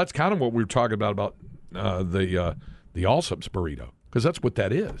 Well, that's kind of what we were talking about the Allsup's burrito, because that's what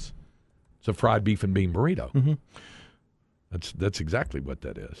that is. It's a fried beef and bean burrito. Mm-hmm. That's exactly what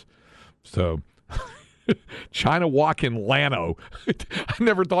that is. So, China Walk in Llano. I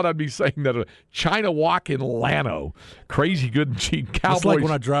never thought I'd be saying that. China Walk in Llano. Crazy good and cheap Cowboys. It's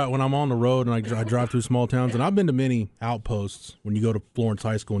like when I'm on the road and I drive through small towns, and I've been to many outposts. When you go to Florence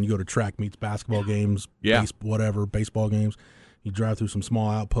High School and you go to track meets, basketball games, baseball games, you drive through some small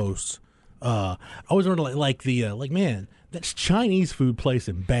outposts. I always wonder, man, that's Chinese food place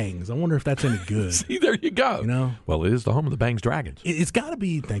in Bangs. I wonder if that's any good. See, there you go. You know? Well, it is the home of the Bangs Dragons. It's got to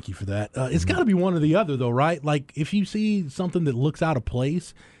be. Thank you for that. It's got to be one or the other, though, right? Like, if you see something that looks out of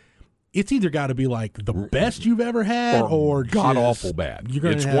place, it's either got to be like the best you've ever had, or god awful bad.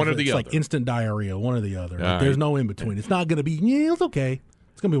 It's one or the other. It's like instant diarrhea, one or the other. Like, right. There's no in between. It's not going to be. Yeah, it's okay.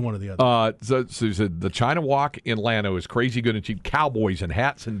 It's going to be one or the other. So the China Walk in Llano is crazy good and cheap. Cowboys in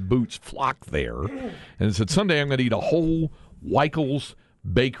hats and boots flock there. And it said, Sunday I'm going to eat a whole Weichels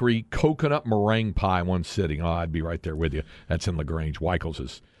Bakery coconut meringue pie in one sitting. Oh, I'd be right there with you. That's in LaGrange. Weichels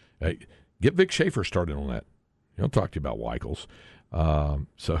is. Hey, get Vic Schaefer started on that. He'll talk to you about Weichels.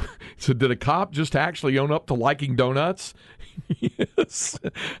 So did a cop just actually own up to liking donuts? Yes,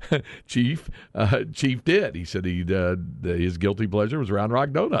 Chief did. He said his guilty pleasure was Round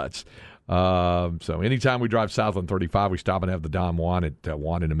Rock Donuts. So anytime we drive south on 35, we stop and have the Don Juan at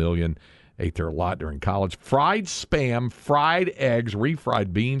Juan in a Million. Ate there a lot during college. Fried Spam, fried eggs,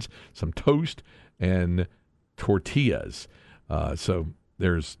 refried beans, some toast, and tortillas. So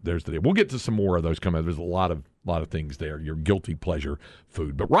there's the deal. We'll get to some more of those coming. There's a lot of things there, your guilty pleasure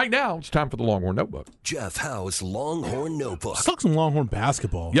food. But right now, it's time for the Longhorn Notebook. Jeff Howe's Longhorn Notebook. Let's talk some Longhorn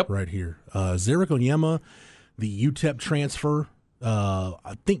basketball right here. Zarek Onyema, the UTEP transfer,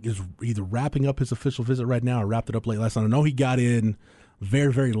 I think is either wrapping up his official visit right now or wrapped it up late last night. I know he got in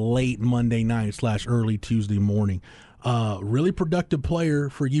very, very late Monday night / early Tuesday morning. Really productive player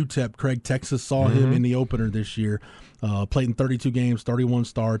for UTEP. Craig, Texas saw him in the opener this year. Played in 32 games, 31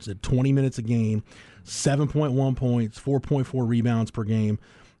 starts at 20 minutes a game, 7.1 points, 4.4 rebounds per game.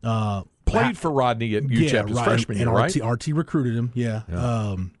 Played for Rodney at UTEP his freshman year, right? RT recruited him, that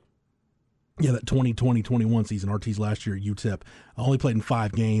 2020-21 season, RT's last year at UTEP. Only played in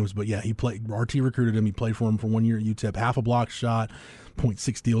 5 games, but he played. RT recruited him. He played for him for 1 year at UTEP. Half a block shot,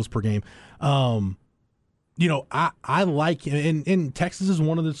 0.6 steals per game. I like him, and Texas is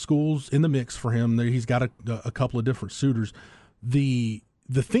one of the schools in the mix for him. He's got a couple of different suitors. The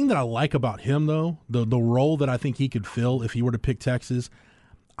thing that I like about him, though, the role that I think he could fill if he were to pick Texas,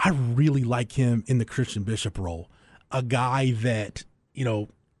 I really like him in the Christian Bishop role. A guy that,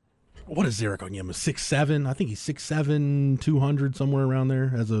 what is Zarek Onyema? 6'7"? I think he's 6'7", 200, somewhere around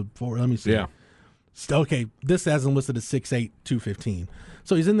there as a forward. Let me see. Yeah. Okay, this has him listed as 6'8", 215.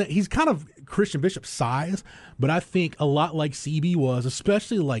 So he's kind of Christian Bishop size, but I think a lot like CB was,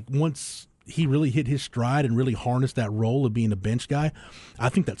 especially like once he really hit his stride and really harnessed that role of being a bench guy. I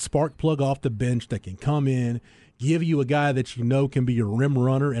think that spark plug off the bench that can come in, give you a guy that can be a rim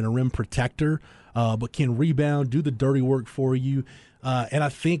runner and a rim protector, but can rebound, do the dirty work for you. And I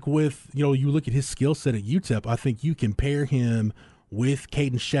think with, you look at his skill set at UTEP, I think you can pair him with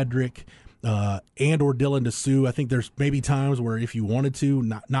Caden Shedrick and or Dylan DeSue. I think there's maybe times where if you wanted to,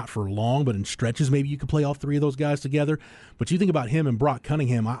 not for long, but in stretches, maybe you could play all 3 of those guys together. But you think about him and Brock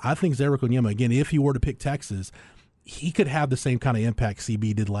Cunningham, I think Zarek Onyema, again, if he were to pick Texas, he could have the same kind of impact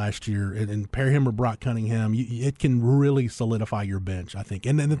CB did last year, and pair him with Brock Cunningham. It can really solidify your bench, I think.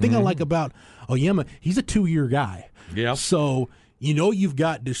 And the thing I like about Onyema, he's a 2-year guy. Yeah. So you've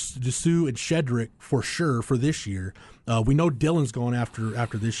got Dessou and Shedrick for sure for this year. We know Dylan's going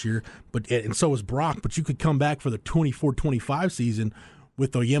after this year, and so is Brock. But you could come back for the 24-25 season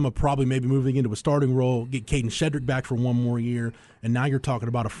with Oyema probably maybe moving into a starting role, get Caden Shedrick back for one more year, and now you're talking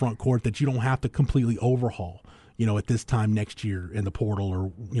about a front court that you don't have to completely overhaul, at this time next year in the portal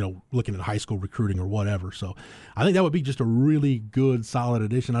or, looking at high school recruiting or whatever. So I think that would be just a really good, solid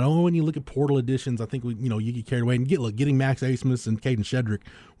addition. I know when you look at portal additions, I think, you get carried away. And getting Max Abmas and Caden Shedrick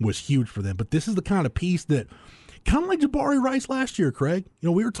was huge for them. But this is the kind of piece that, kind of like Jabari Rice last year, Craig.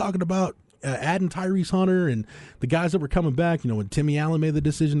 We were talking about adding Tyrese Hunter and the guys that were coming back, when Timmy Allen made the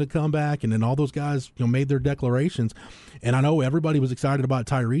decision to come back, and then all those guys, made their declarations. And I know everybody was excited about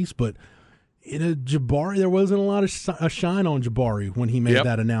Tyrese, but Jabari, there wasn't a lot of shine on Jabari when he made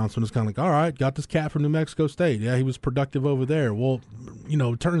that announcement. It's kind of like, all right, got this cat from New Mexico State. Yeah, he was productive over there. Well,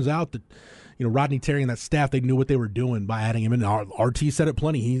 it turns out that, Rodney Terry and that staff, they knew what they were doing by adding him in. RT said it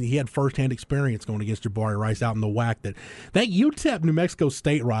plenty. He had firsthand experience going against Jabari Rice out in the WAC. That UTEP New Mexico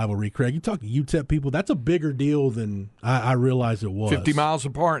State rivalry, Craig, you talk to UTEP people, that's a bigger deal than I realized it was. 50 miles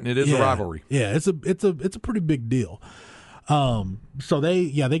apart, and it is a rivalry. Yeah, it's a pretty big deal. So they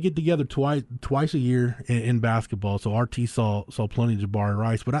get together twice a year in basketball. So RT saw plenty of Jabari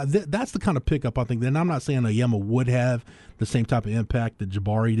Rice, but that's the kind of pickup I think. And I'm not saying Oyema would have the same type of impact that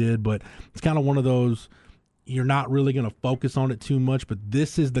Jabari did, but it's kind of one of those, you're not really going to focus on it too much. But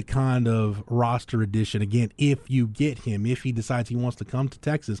this is the kind of roster addition. Again, if you get him, if he decides he wants to come to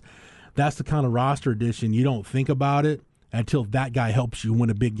Texas, that's the kind of roster addition you don't think about it until that guy helps you win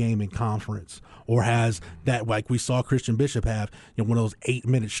a big game in conference, or has that, like we saw Christian Bishop have, one of those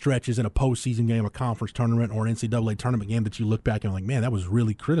 8-minute stretches in a postseason game, a conference tournament, or an NCAA tournament game that you look back and like, man, that was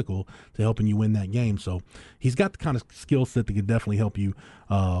really critical to helping you win that game. So he's got the kind of skill set that can definitely help you.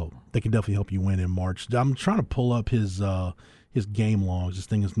 Win in March. I'm trying to pull up his game logs. This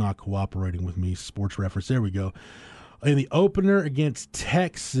thing is not cooperating with me. Sports Reference. There we go. In the opener against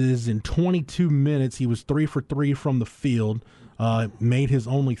Texas, in 22 minutes, he was 3 for 3 from the field, made his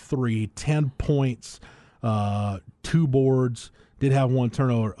only 3, 10 points, 2 boards, did have 1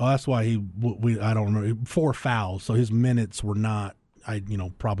 turnover. That's why I don't remember, 4 fouls. So his minutes were not,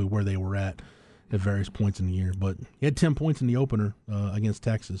 probably where they were at various points in the year. But he had 10 points in the opener against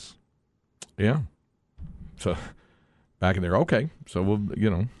Texas. Yeah. So back in there, okay. So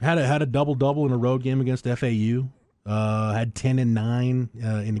we'll, had a double-double in a road game against FAU. Had 10 and 9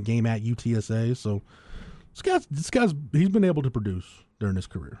 in the game at UTSA. So this guy's he's been able to produce during his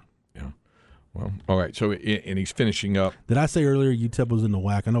career. Yeah. Well, all right. So and he's finishing up. Did I say earlier UTEP was in the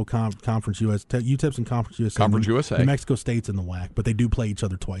WAC? I know Conference USA. UTEP's in Conference USA. Conference USA. New Mexico State's in the WAC, but they do play each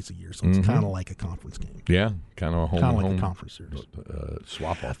other twice a year, so it's kind of like a conference game. Yeah, kind of a home a conference series.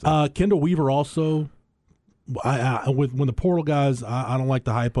 Swap off there. Kendall Weaver also. When the portal guys, I don't like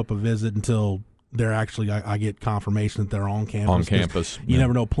to hype up a visit until they're actually, I get confirmation that they're on campus. On campus. You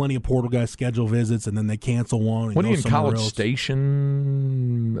never know. Plenty of portal guys schedule visits, and then they cancel one. And what are you in College else.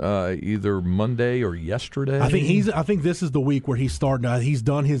 Station either Monday or yesterday? I think this is the week where he's starting. He's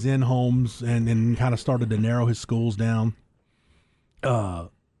done his in-homes and kind of started to narrow his schools down.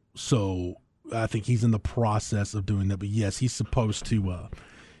 So I think he's in the process of doing that. But yes, he's supposed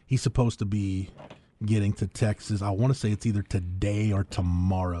to be getting to Texas. I want to say it's either today or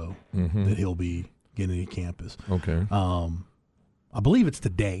tomorrow that he'll be getting to campus. Okay. I believe it's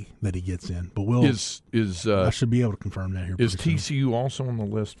today that he gets in, but I should be able to confirm that here. Is TCU also on the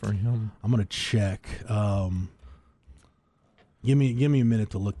list for him? I'm going to check. Give me a minute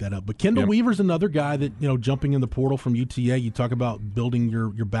to look that up. But Kendall Weaver's another guy that, jumping in the portal from UTA. You talk about building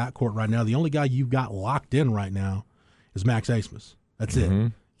your backcourt right now. The only guy you've got locked in right now is Max Abmas. That's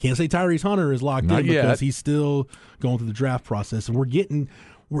it. Can't say Tyrese Hunter is locked in because he's still going through the draft process, and we're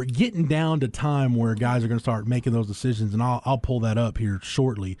getting down to time where guys are going to start making those decisions, and I'll pull that up here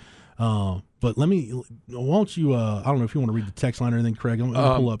shortly. But why don't you? I don't know if you want to read the text line or anything, Craig. I'm going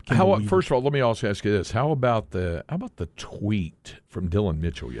to pull up. First of all, let me also ask you this: How about the tweet from Dylan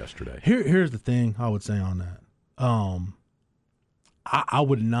Mitchell yesterday? Here's the thing I would say on that. I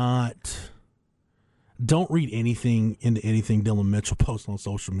would not. Don't read anything into anything Dylan Mitchell posts on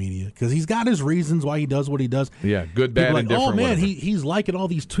social media because he's got his reasons why he does what he does. Yeah, good, bad, and different. Oh, man, he's liking all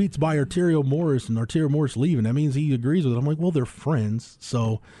these tweets by Arterio Morris and Arterio Morris leaving. That means he agrees with it. I'm like, well, they're friends.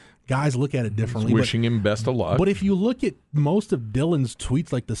 So guys look at it differently. Wishing him best of luck. But if you look at most of Dylan's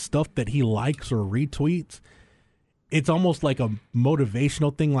tweets, like the stuff that he likes or retweets, it's almost like a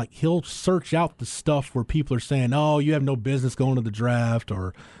motivational thing. Like he'll search out the stuff where people are saying, "Oh, you have no business going to the draft,"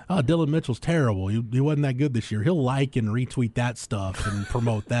 or "Oh, Dylan Mitchell's terrible. He wasn't that good this year." He'll like and retweet that stuff and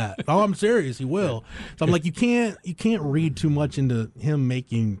promote that. Oh, I'm serious. He will. So I'm like, you can't read too much into him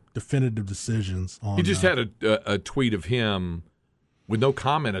making definitive decisions. On he just had a tweet of him with no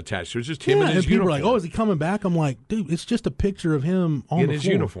comment attached. It was just him in his and people uniform. are like, "Oh, is he coming back?" I'm like, dude, it's just a picture of him on in the his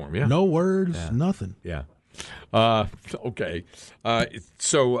floor. uniform. Yeah, no words, nothing. Yeah. Okay.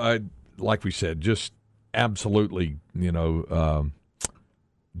 So, like we said, just absolutely,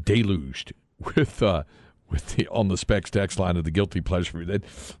 deluged with the on the Specs text line of the guilty pleasure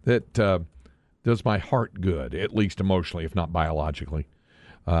that does my heart good, at least emotionally, if not biologically,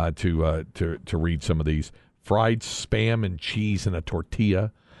 to read some of these. Fried Spam and cheese in a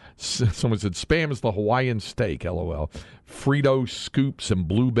tortilla. Someone said Spam is the Hawaiian steak, LOL. Frito scoops and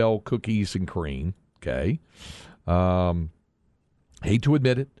Bluebell cookies and cream. Okay. Hate to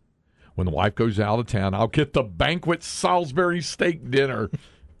admit it. When the wife goes out of town, I'll get the banquet Salisbury steak dinner.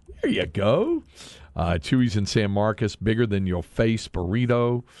 There you go. Chewy's in San Marcos, bigger than your face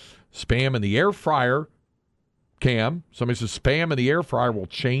burrito. Spam in the air fryer. Cam, somebody says Spam in the air fryer will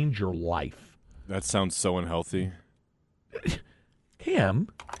change your life. That sounds so unhealthy. Cam,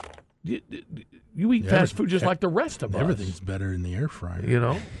 you eat fast food just like the rest of us. Everything's better in the air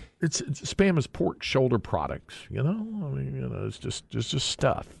fryer. It's Spam is pork shoulder products. It's just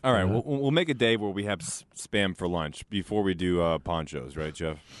stuff. All right, we'll make a day where we have Spam for lunch before we do ponchos, right,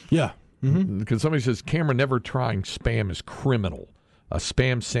 Jeff? Yeah. Because somebody says Cameron never trying Spam is criminal. A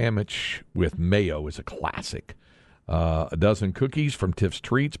Spam sandwich with mayo is a classic. A dozen cookies from Tiff's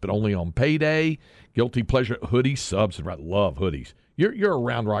Treats, but only on payday. Guilty pleasure hoodies, subs, and love hoodies. You're a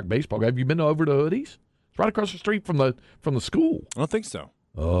Round Rock baseball guy. Have you been over to Hoodies? It's right across the street from the school. I don't think so.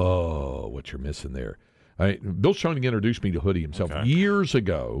 Oh, what you're missing there. Bill Schoening introduced me to Hoodie himself years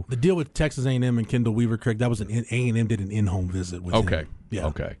ago. The deal with Texas A&M and Kendall Weaver, Craig, that was A&M did an in-home visit with him. Yeah.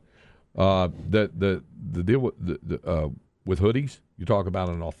 Okay. The deal with Hoodies, you talk about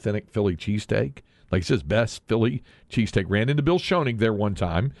an authentic Philly cheesesteak. Like it says, best Philly cheesesteak. Ran into Bill Schoening there one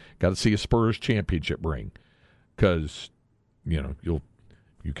time. Got to see a Spurs championship ring. Because, you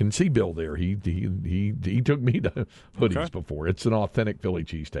can see Bill there. He took me to Hoodies before. It's an authentic Philly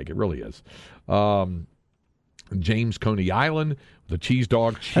cheesesteak. It really is. James Coney Island, the cheese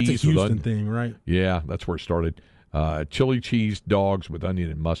dog cheese. That's a Houston thing, right? Yeah, that's where it started. Chili cheese dogs with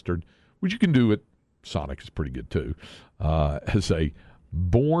onion and mustard, which you can do at Sonic. It's pretty good too. As a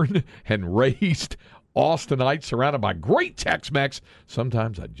born and raised Austinite surrounded by great Tex-Mex,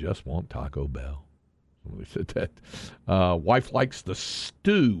 sometimes I just want Taco Bell. Somebody said that. Wife likes the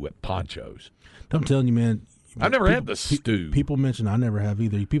stew at Poncho's. I'm telling you, man. I've never had the stew. People mention I never have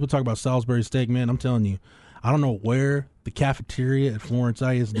either. People talk about Salisbury steak, man. I'm telling you, I don't know where the cafeteria at Florence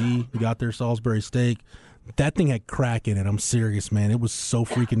ISD got their Salisbury steak. That thing had crack in it. I'm serious, man. It was so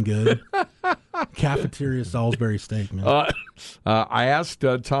freaking good. Cafeteria Salisbury steak, man. I asked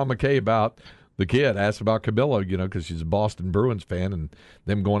Tom McKay about the kid. I asked about Cabillo, because she's a Boston Bruins fan, and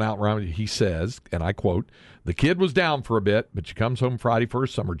them going out around. He says, and I quote, "The kid was down for a bit, but she comes home Friday for her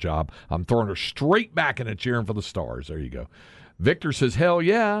summer job. I'm throwing her straight back in and cheering for the Stars." There you go. Victor says, "Hell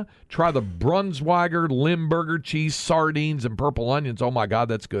yeah. Try the Brunswiger Limburger cheese, sardines, and purple onions. Oh, my God,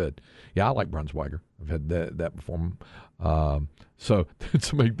 that's good." Yeah, I like Brunswiger. I've had that before. So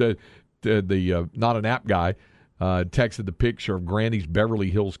somebody, the not an app guy, texted the picture of Granny's Beverly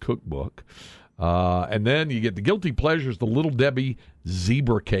Hills cookbook. And then you get the guilty pleasures, the Little Debbie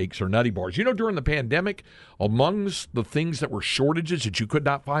zebra cakes or nutty bars. During the pandemic, amongst the things that were shortages that you could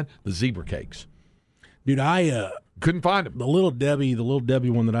not find, the zebra cakes. Dude, I couldn't find them. The Little Debbie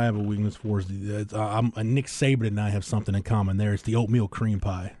one that I have a weakness for is Nick Saban and I have something in common there. It's the oatmeal cream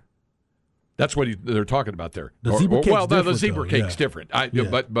pie. That's what they're talking about there. The zebra cake's different, the zebra cake's different.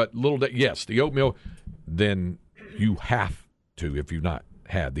 Yeah. But yes, the oatmeal. Then you have to, if you've not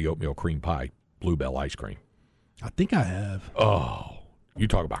had the oatmeal cream pie, Bluebell ice cream. I think I have. Oh, you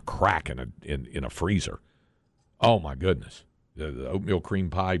talk about crack in a freezer. Oh my goodness, the oatmeal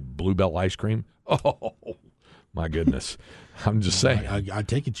cream pie, Bluebell ice cream. Oh my goodness, I'm just saying. I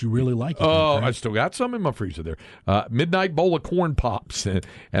take it you really like it. Oh, I still got some in my freezer there. Midnight bowl of corn pops and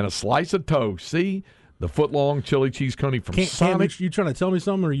a slice of toast. See, the foot-long chili cheese coney from Sonic. You trying to tell me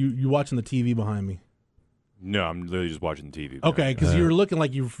something, or you watching the TV behind me? No, I'm literally just watching TV. Okay, because you were looking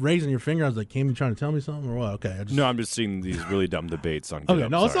like you were raising your finger. I was like, Cam, you trying to tell me something or what? Okay. No, I'm just seeing these really dumb debates on. Okay,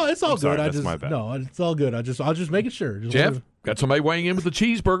 no, it's all good. That's my bad. No, it's all good. I was just making sure. Jeff, got somebody weighing in with the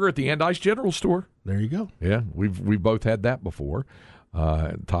cheeseburger at the Andice General Store. There you go. Yeah, we've both had that before.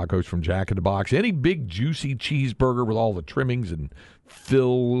 Tacos from Jack in the Box. Any big juicy cheeseburger with all the trimmings and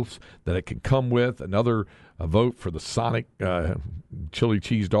fills that it can come with. Another vote for the Sonic chili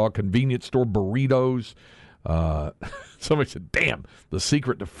cheese dog. Convenience store burritos. Somebody said, damn, the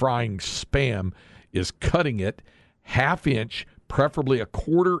secret to frying Spam is cutting it half-inch, preferably a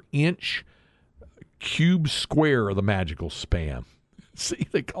quarter-inch cube square of the magical Spam. See,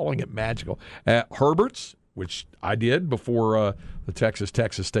 they're calling it magical. Herbert's, which I did before the Texas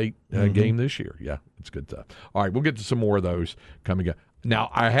State game this year. Yeah, it's good stuff. All right, we'll get to some more of those coming up. Now,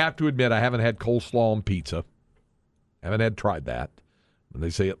 I have to admit, I haven't had coleslaw on pizza. Haven't tried that. They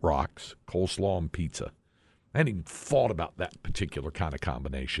say it rocks, coleslaw on pizza. I hadn't even thought about that particular kind of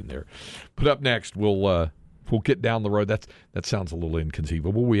combination there. But up next, we'll get down the road. That sounds a little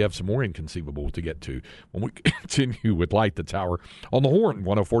inconceivable. We have some more inconceivable to get to when we continue with Light the Tower on the Horn,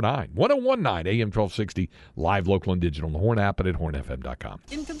 104.9, 101.9 AM 1260, live, local, and digital on the Horn app and at hornfm.com.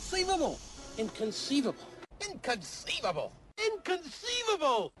 Inconceivable. Inconceivable. Inconceivable.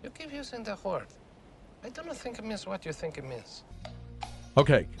 Inconceivable. You keep using the word. I do not think it means what you think it means.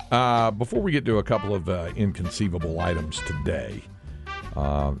 Okay, before we get to a couple of inconceivable items today,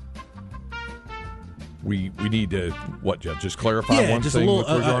 we need to, Jeff, just clarify one just thing a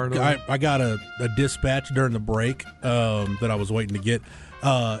little, with regard to I got a dispatch during the break that I was waiting to get.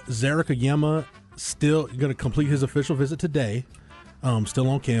 Zarek Oyema still going to complete his official visit today, still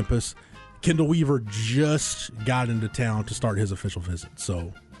on campus. Kendall Weaver just got into town to start his official visit,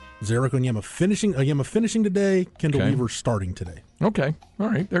 so Zarek Oyema finishing today. Kendall Weaver starting today. Okay, all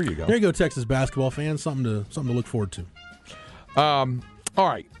right, there you go. There you go, Texas basketball fans. Something to look forward to. All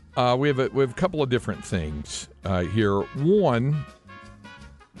right, we have a couple of different things here. One,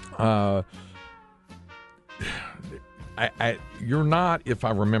 you're not, if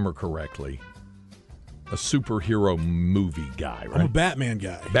I remember correctly, a superhero movie guy, right? I'm a Batman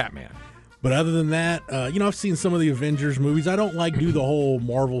guy. Batman. But other than that, I've seen some of the Avengers movies. I don't do the whole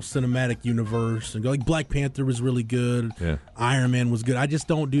Marvel Cinematic Universe. And like Black Panther was really good. Yeah. Iron Man was good. I just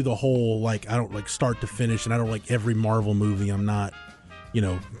don't do the whole, I don't start to finish, and I don't like every Marvel movie. I'm not,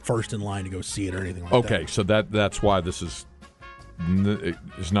 first in line to go see it or anything like that. Okay, so that's why this is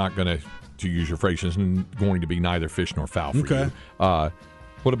not going to use your phrase, is going to be neither fish nor fowl for you.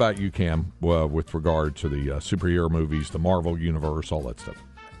 What about you, Cam, with regard to the superhero movies, the Marvel Universe, all that stuff?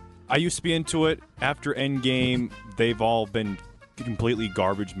 I used to be into it. After Endgame, they've all been completely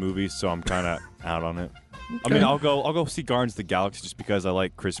garbage movies, so I'm kind of out on it. Okay. I mean, I'll go see Guardians of the Galaxy just because I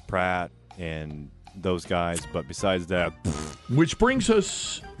like Chris Pratt and those guys, but besides that... Which brings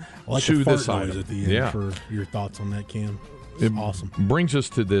us to this item. At the end for your thoughts on that, Cam. It's awesome. Brings us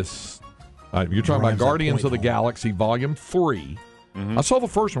to this... you're talking about Guardians of the Galaxy Volume 3. Mm-hmm. I saw the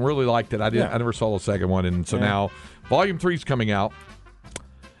first one, really liked it. I never saw the second one, and so now Volume 3 is coming out.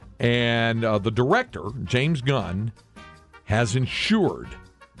 And the director, James Gunn, has ensured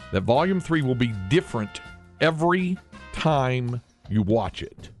that Volume 3 will be different every time you watch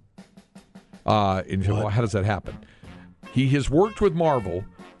it. And how does that happen? He has worked with Marvel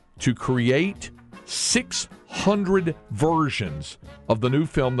to create 600 versions of the new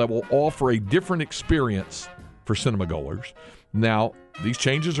film that will offer a different experience for cinema goers. Now, these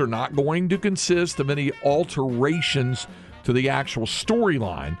changes are not going to consist of any alterations to the actual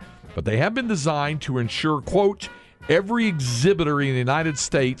storyline, but they have been designed to ensure, quote, every exhibitor in the United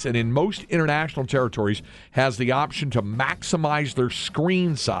States and in most international territories has the option to maximize their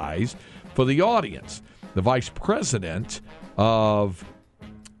screen size for the audience. The vice president of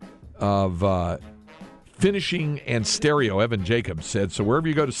finishing and stereo, Evan Jacobs, said, so wherever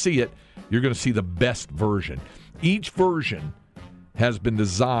you go to see it, you're going to see the best version. Each version has been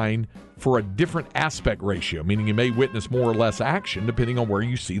designed for a different aspect ratio, meaning you may witness more or less action depending on where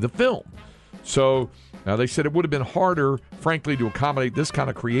you see the film. So they said it would have been harder, frankly, to accommodate this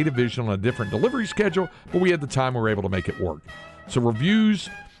kind of creative vision on a different delivery schedule, but we had the time, we were able to make it work. So reviews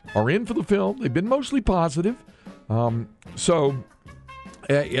are in for the film. They've been mostly positive.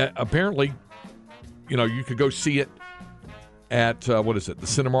 Apparently, you could go see it at, the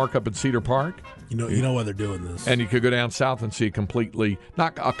Cinemark up in Cedar Park. You know why they're doing this. And you could go down south and see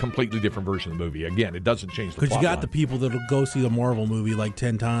not a completely different version of the movie. Again, it doesn't change the plot. Because you got the people that'll go see the Marvel movie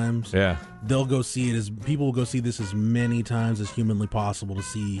 10 times. Yeah. They'll go see it people will go see this as many times as humanly possible to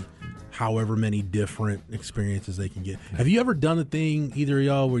see however many different experiences they can get. Have you ever done a thing, either of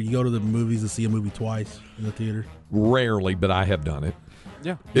y'all, where you go to the movies and see a movie twice in the theater? Rarely, but I have done it.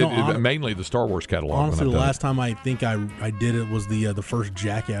 Yeah, mainly the Star Wars catalog. Honestly, the last time I think I did it was the first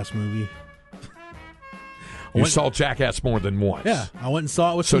Jackass movie. You saw Jackass more than once. Yeah, I went and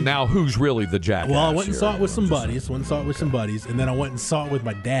saw it with. So now who's really the Jackass? Well, I went and here? saw it with some buddies. Some buddies, and then I went and saw it with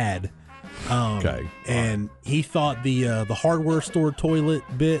my dad. Okay. And he thought the hardware store toilet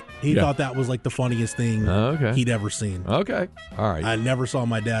bit. He thought that was like the funniest thing he'd ever seen. Okay. All right. I never saw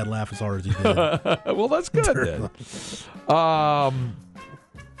my dad laugh as hard as he did. Well, that's good then.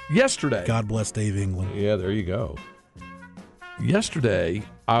 Yesterday. God bless Dave England. Yeah, there you go. Yesterday,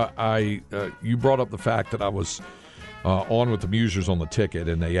 I you brought up the fact that I was on with the Musers on the ticket,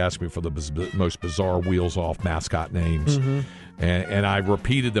 and they asked me for the most bizarre wheels-off mascot names. Mm-hmm. And I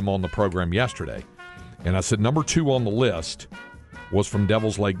repeated them on the program yesterday. And I said number 2 on the list was from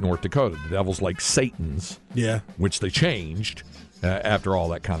Devil's Lake, North Dakota, the Devil's Lake Satans, which they changed after all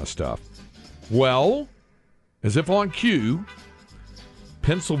that kind of stuff. Well, as if on cue,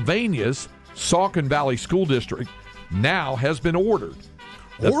 Pennsylvania's Saucon Valley School District now has been ordered.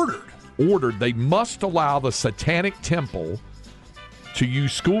 Ordered. They must allow the Satanic Temple to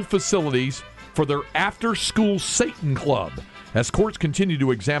use school facilities for their after-school Satan Club, as courts continue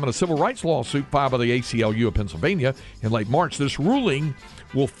to examine a civil rights lawsuit filed by the ACLU of Pennsylvania in late March. This ruling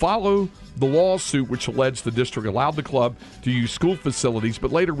will follow the lawsuit which alleged the district allowed the club to use school facilities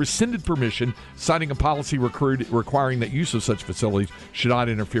but later rescinded permission, citing a policy requiring that use of such facilities should not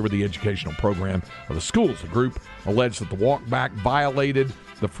interfere with the educational program of the schools. The group alleged that the walkback violated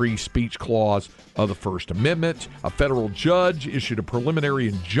the free speech clause of the First Amendment. A federal judge issued a preliminary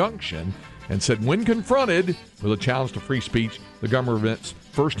injunction and said when confronted with a challenge to free speech, the government's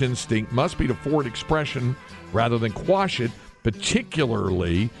first instinct must be to forward expression rather than quash it,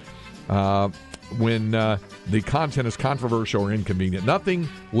 particularly when the content is controversial or inconvenient. Nothing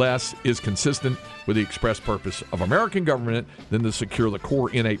less is consistent with the express purpose of American government than to secure the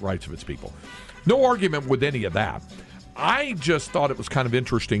core innate rights of its people. No argument with any of that. I just thought it was kind of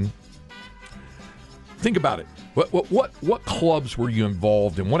interesting. Think about it. What clubs were you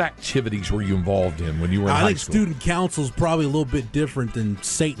involved in? What activities were you involved in when you were in high school? I think student council is probably a little bit different than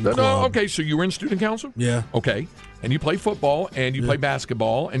Satan Club. No, okay, so you were in student council? Yeah. Okay, and you played football, and you played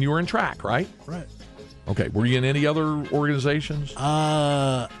basketball, and you were in track, right? Right. Okay, were you in any other organizations?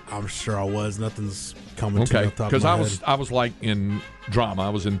 I'm sure I was. Nothing's coming to the top of my head. Because I was like in drama. I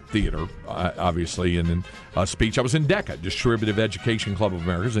was in theater, obviously, and in speech. I was in DECA, Distributive Education Club of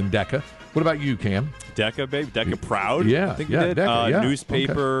America. I was in DECA. What about you, Cam? DECA, babe. DECA Proud. Yeah, I think we did. DECA,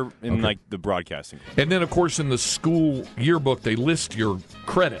 newspaper and like the broadcasting club. And then, of course, in the school yearbook, they list your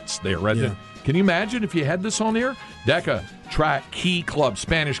credits there, right? Yeah. Can you imagine if you had this on there? DECA, track, key club,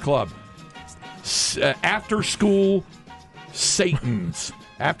 Spanish club, after school Satans,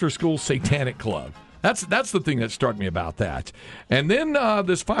 after school Satanic Club. That's the thing that struck me about that. And then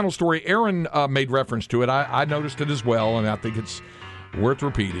this final story, Aaron made reference to it. I noticed it as well, and I think it's worth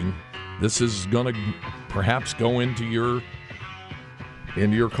repeating. This is going to perhaps go into your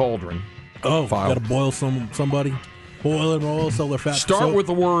cauldron. Oh, got to boil somebody. Boil and roll, sell their fat. Start with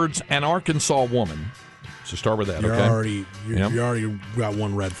the words "an Arkansas woman." So start with that. You already got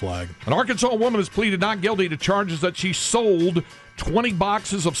one red flag. An Arkansas woman has pleaded not guilty to charges that she sold 20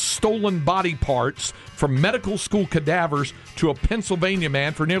 boxes of stolen body parts from medical school cadavers to a Pennsylvania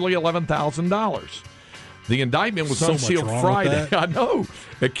man for nearly $11,000. The indictment was unsealed Friday. I know.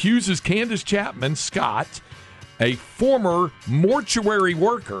 Accuses Candace Chapman Scott, a former mortuary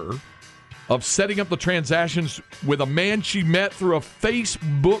worker, of setting up the transactions with a man she met through a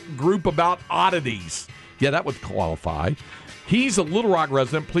Facebook group about oddities. Yeah, that would qualify. He's a Little Rock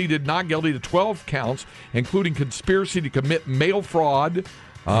resident, pleaded not guilty to 12 counts, including conspiracy to commit mail fraud,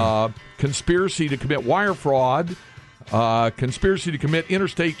 conspiracy to commit wire fraud, conspiracy to commit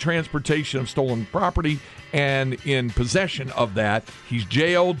interstate transportation of stolen property, and in possession of that. He's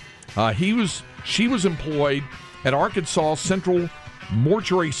jailed. She was employed at Arkansas Central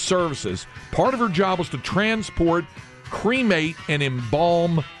Mortuary Services. Part of her job was to transport, cremate, and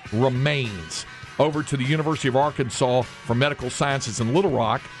embalm remains over to the University of Arkansas for Medical Sciences in Little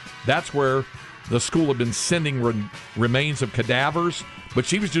Rock. That's where the school had been sending remains of cadavers, but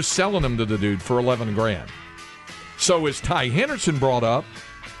she was just selling them to the dude for $11,000. So as Ty Henderson brought up,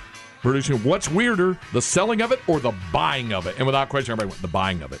 producing, what's weirder, the selling of it or the buying of it? And without question, everybody went, the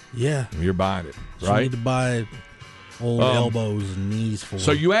buying of it. Yeah. You're buying it, right? So you need to buy old elbows and knees for it.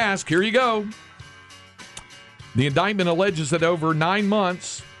 So you ask, here you go. The indictment alleges that over 9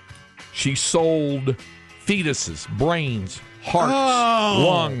 months, she sold fetuses, brains, hearts,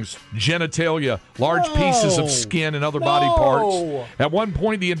 lungs, genitalia, large pieces of skin, and other body parts. At one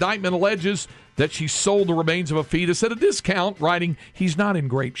point, the indictment alleges that she sold the remains of a fetus at a discount, writing, he's not in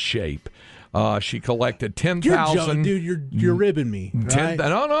great shape. She collected 10,000. Dude, you're ribbing me. Right?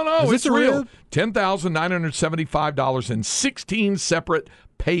 No. Is It's this a real. rib? $10,975 and 16 separate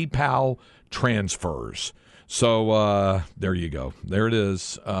PayPal transfers. So there you go. There it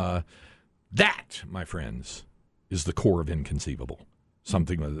is. That, my friends, is the core of Inconceivable.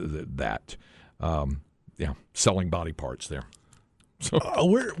 Something like that. Selling body parts there. So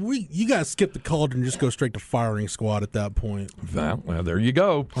you guys skip the cauldron and just go straight to firing squad at that point. Well, there you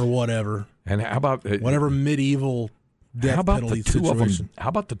go. Or whatever. And how about whatever medieval death penalty situation? How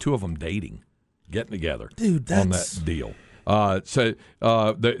about the two of them dating, getting together, dude? On that deal.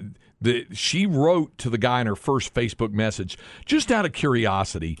 She wrote to the guy in her first Facebook message, just out of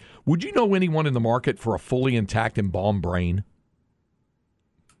curiosity, would you know anyone in the market for a fully intact embalmed brain?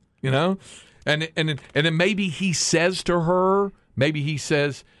 You know, and then maybe he says to her,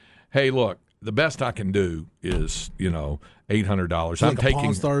 hey, look, the best I can do is, $800.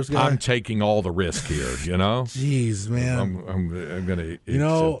 I'm taking all the risk here, Jeez, man. I'm going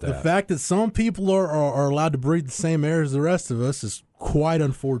to the fact that some people are allowed to breathe the same air as the rest of us is quite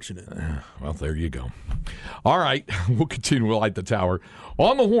unfortunate. Well, there you go. All right, we'll continue. We'll light the tower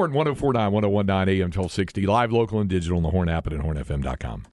on the Horn, 104.9, 101.9 AM 1260, live, local, and digital on the Horn app and at hornfm.com.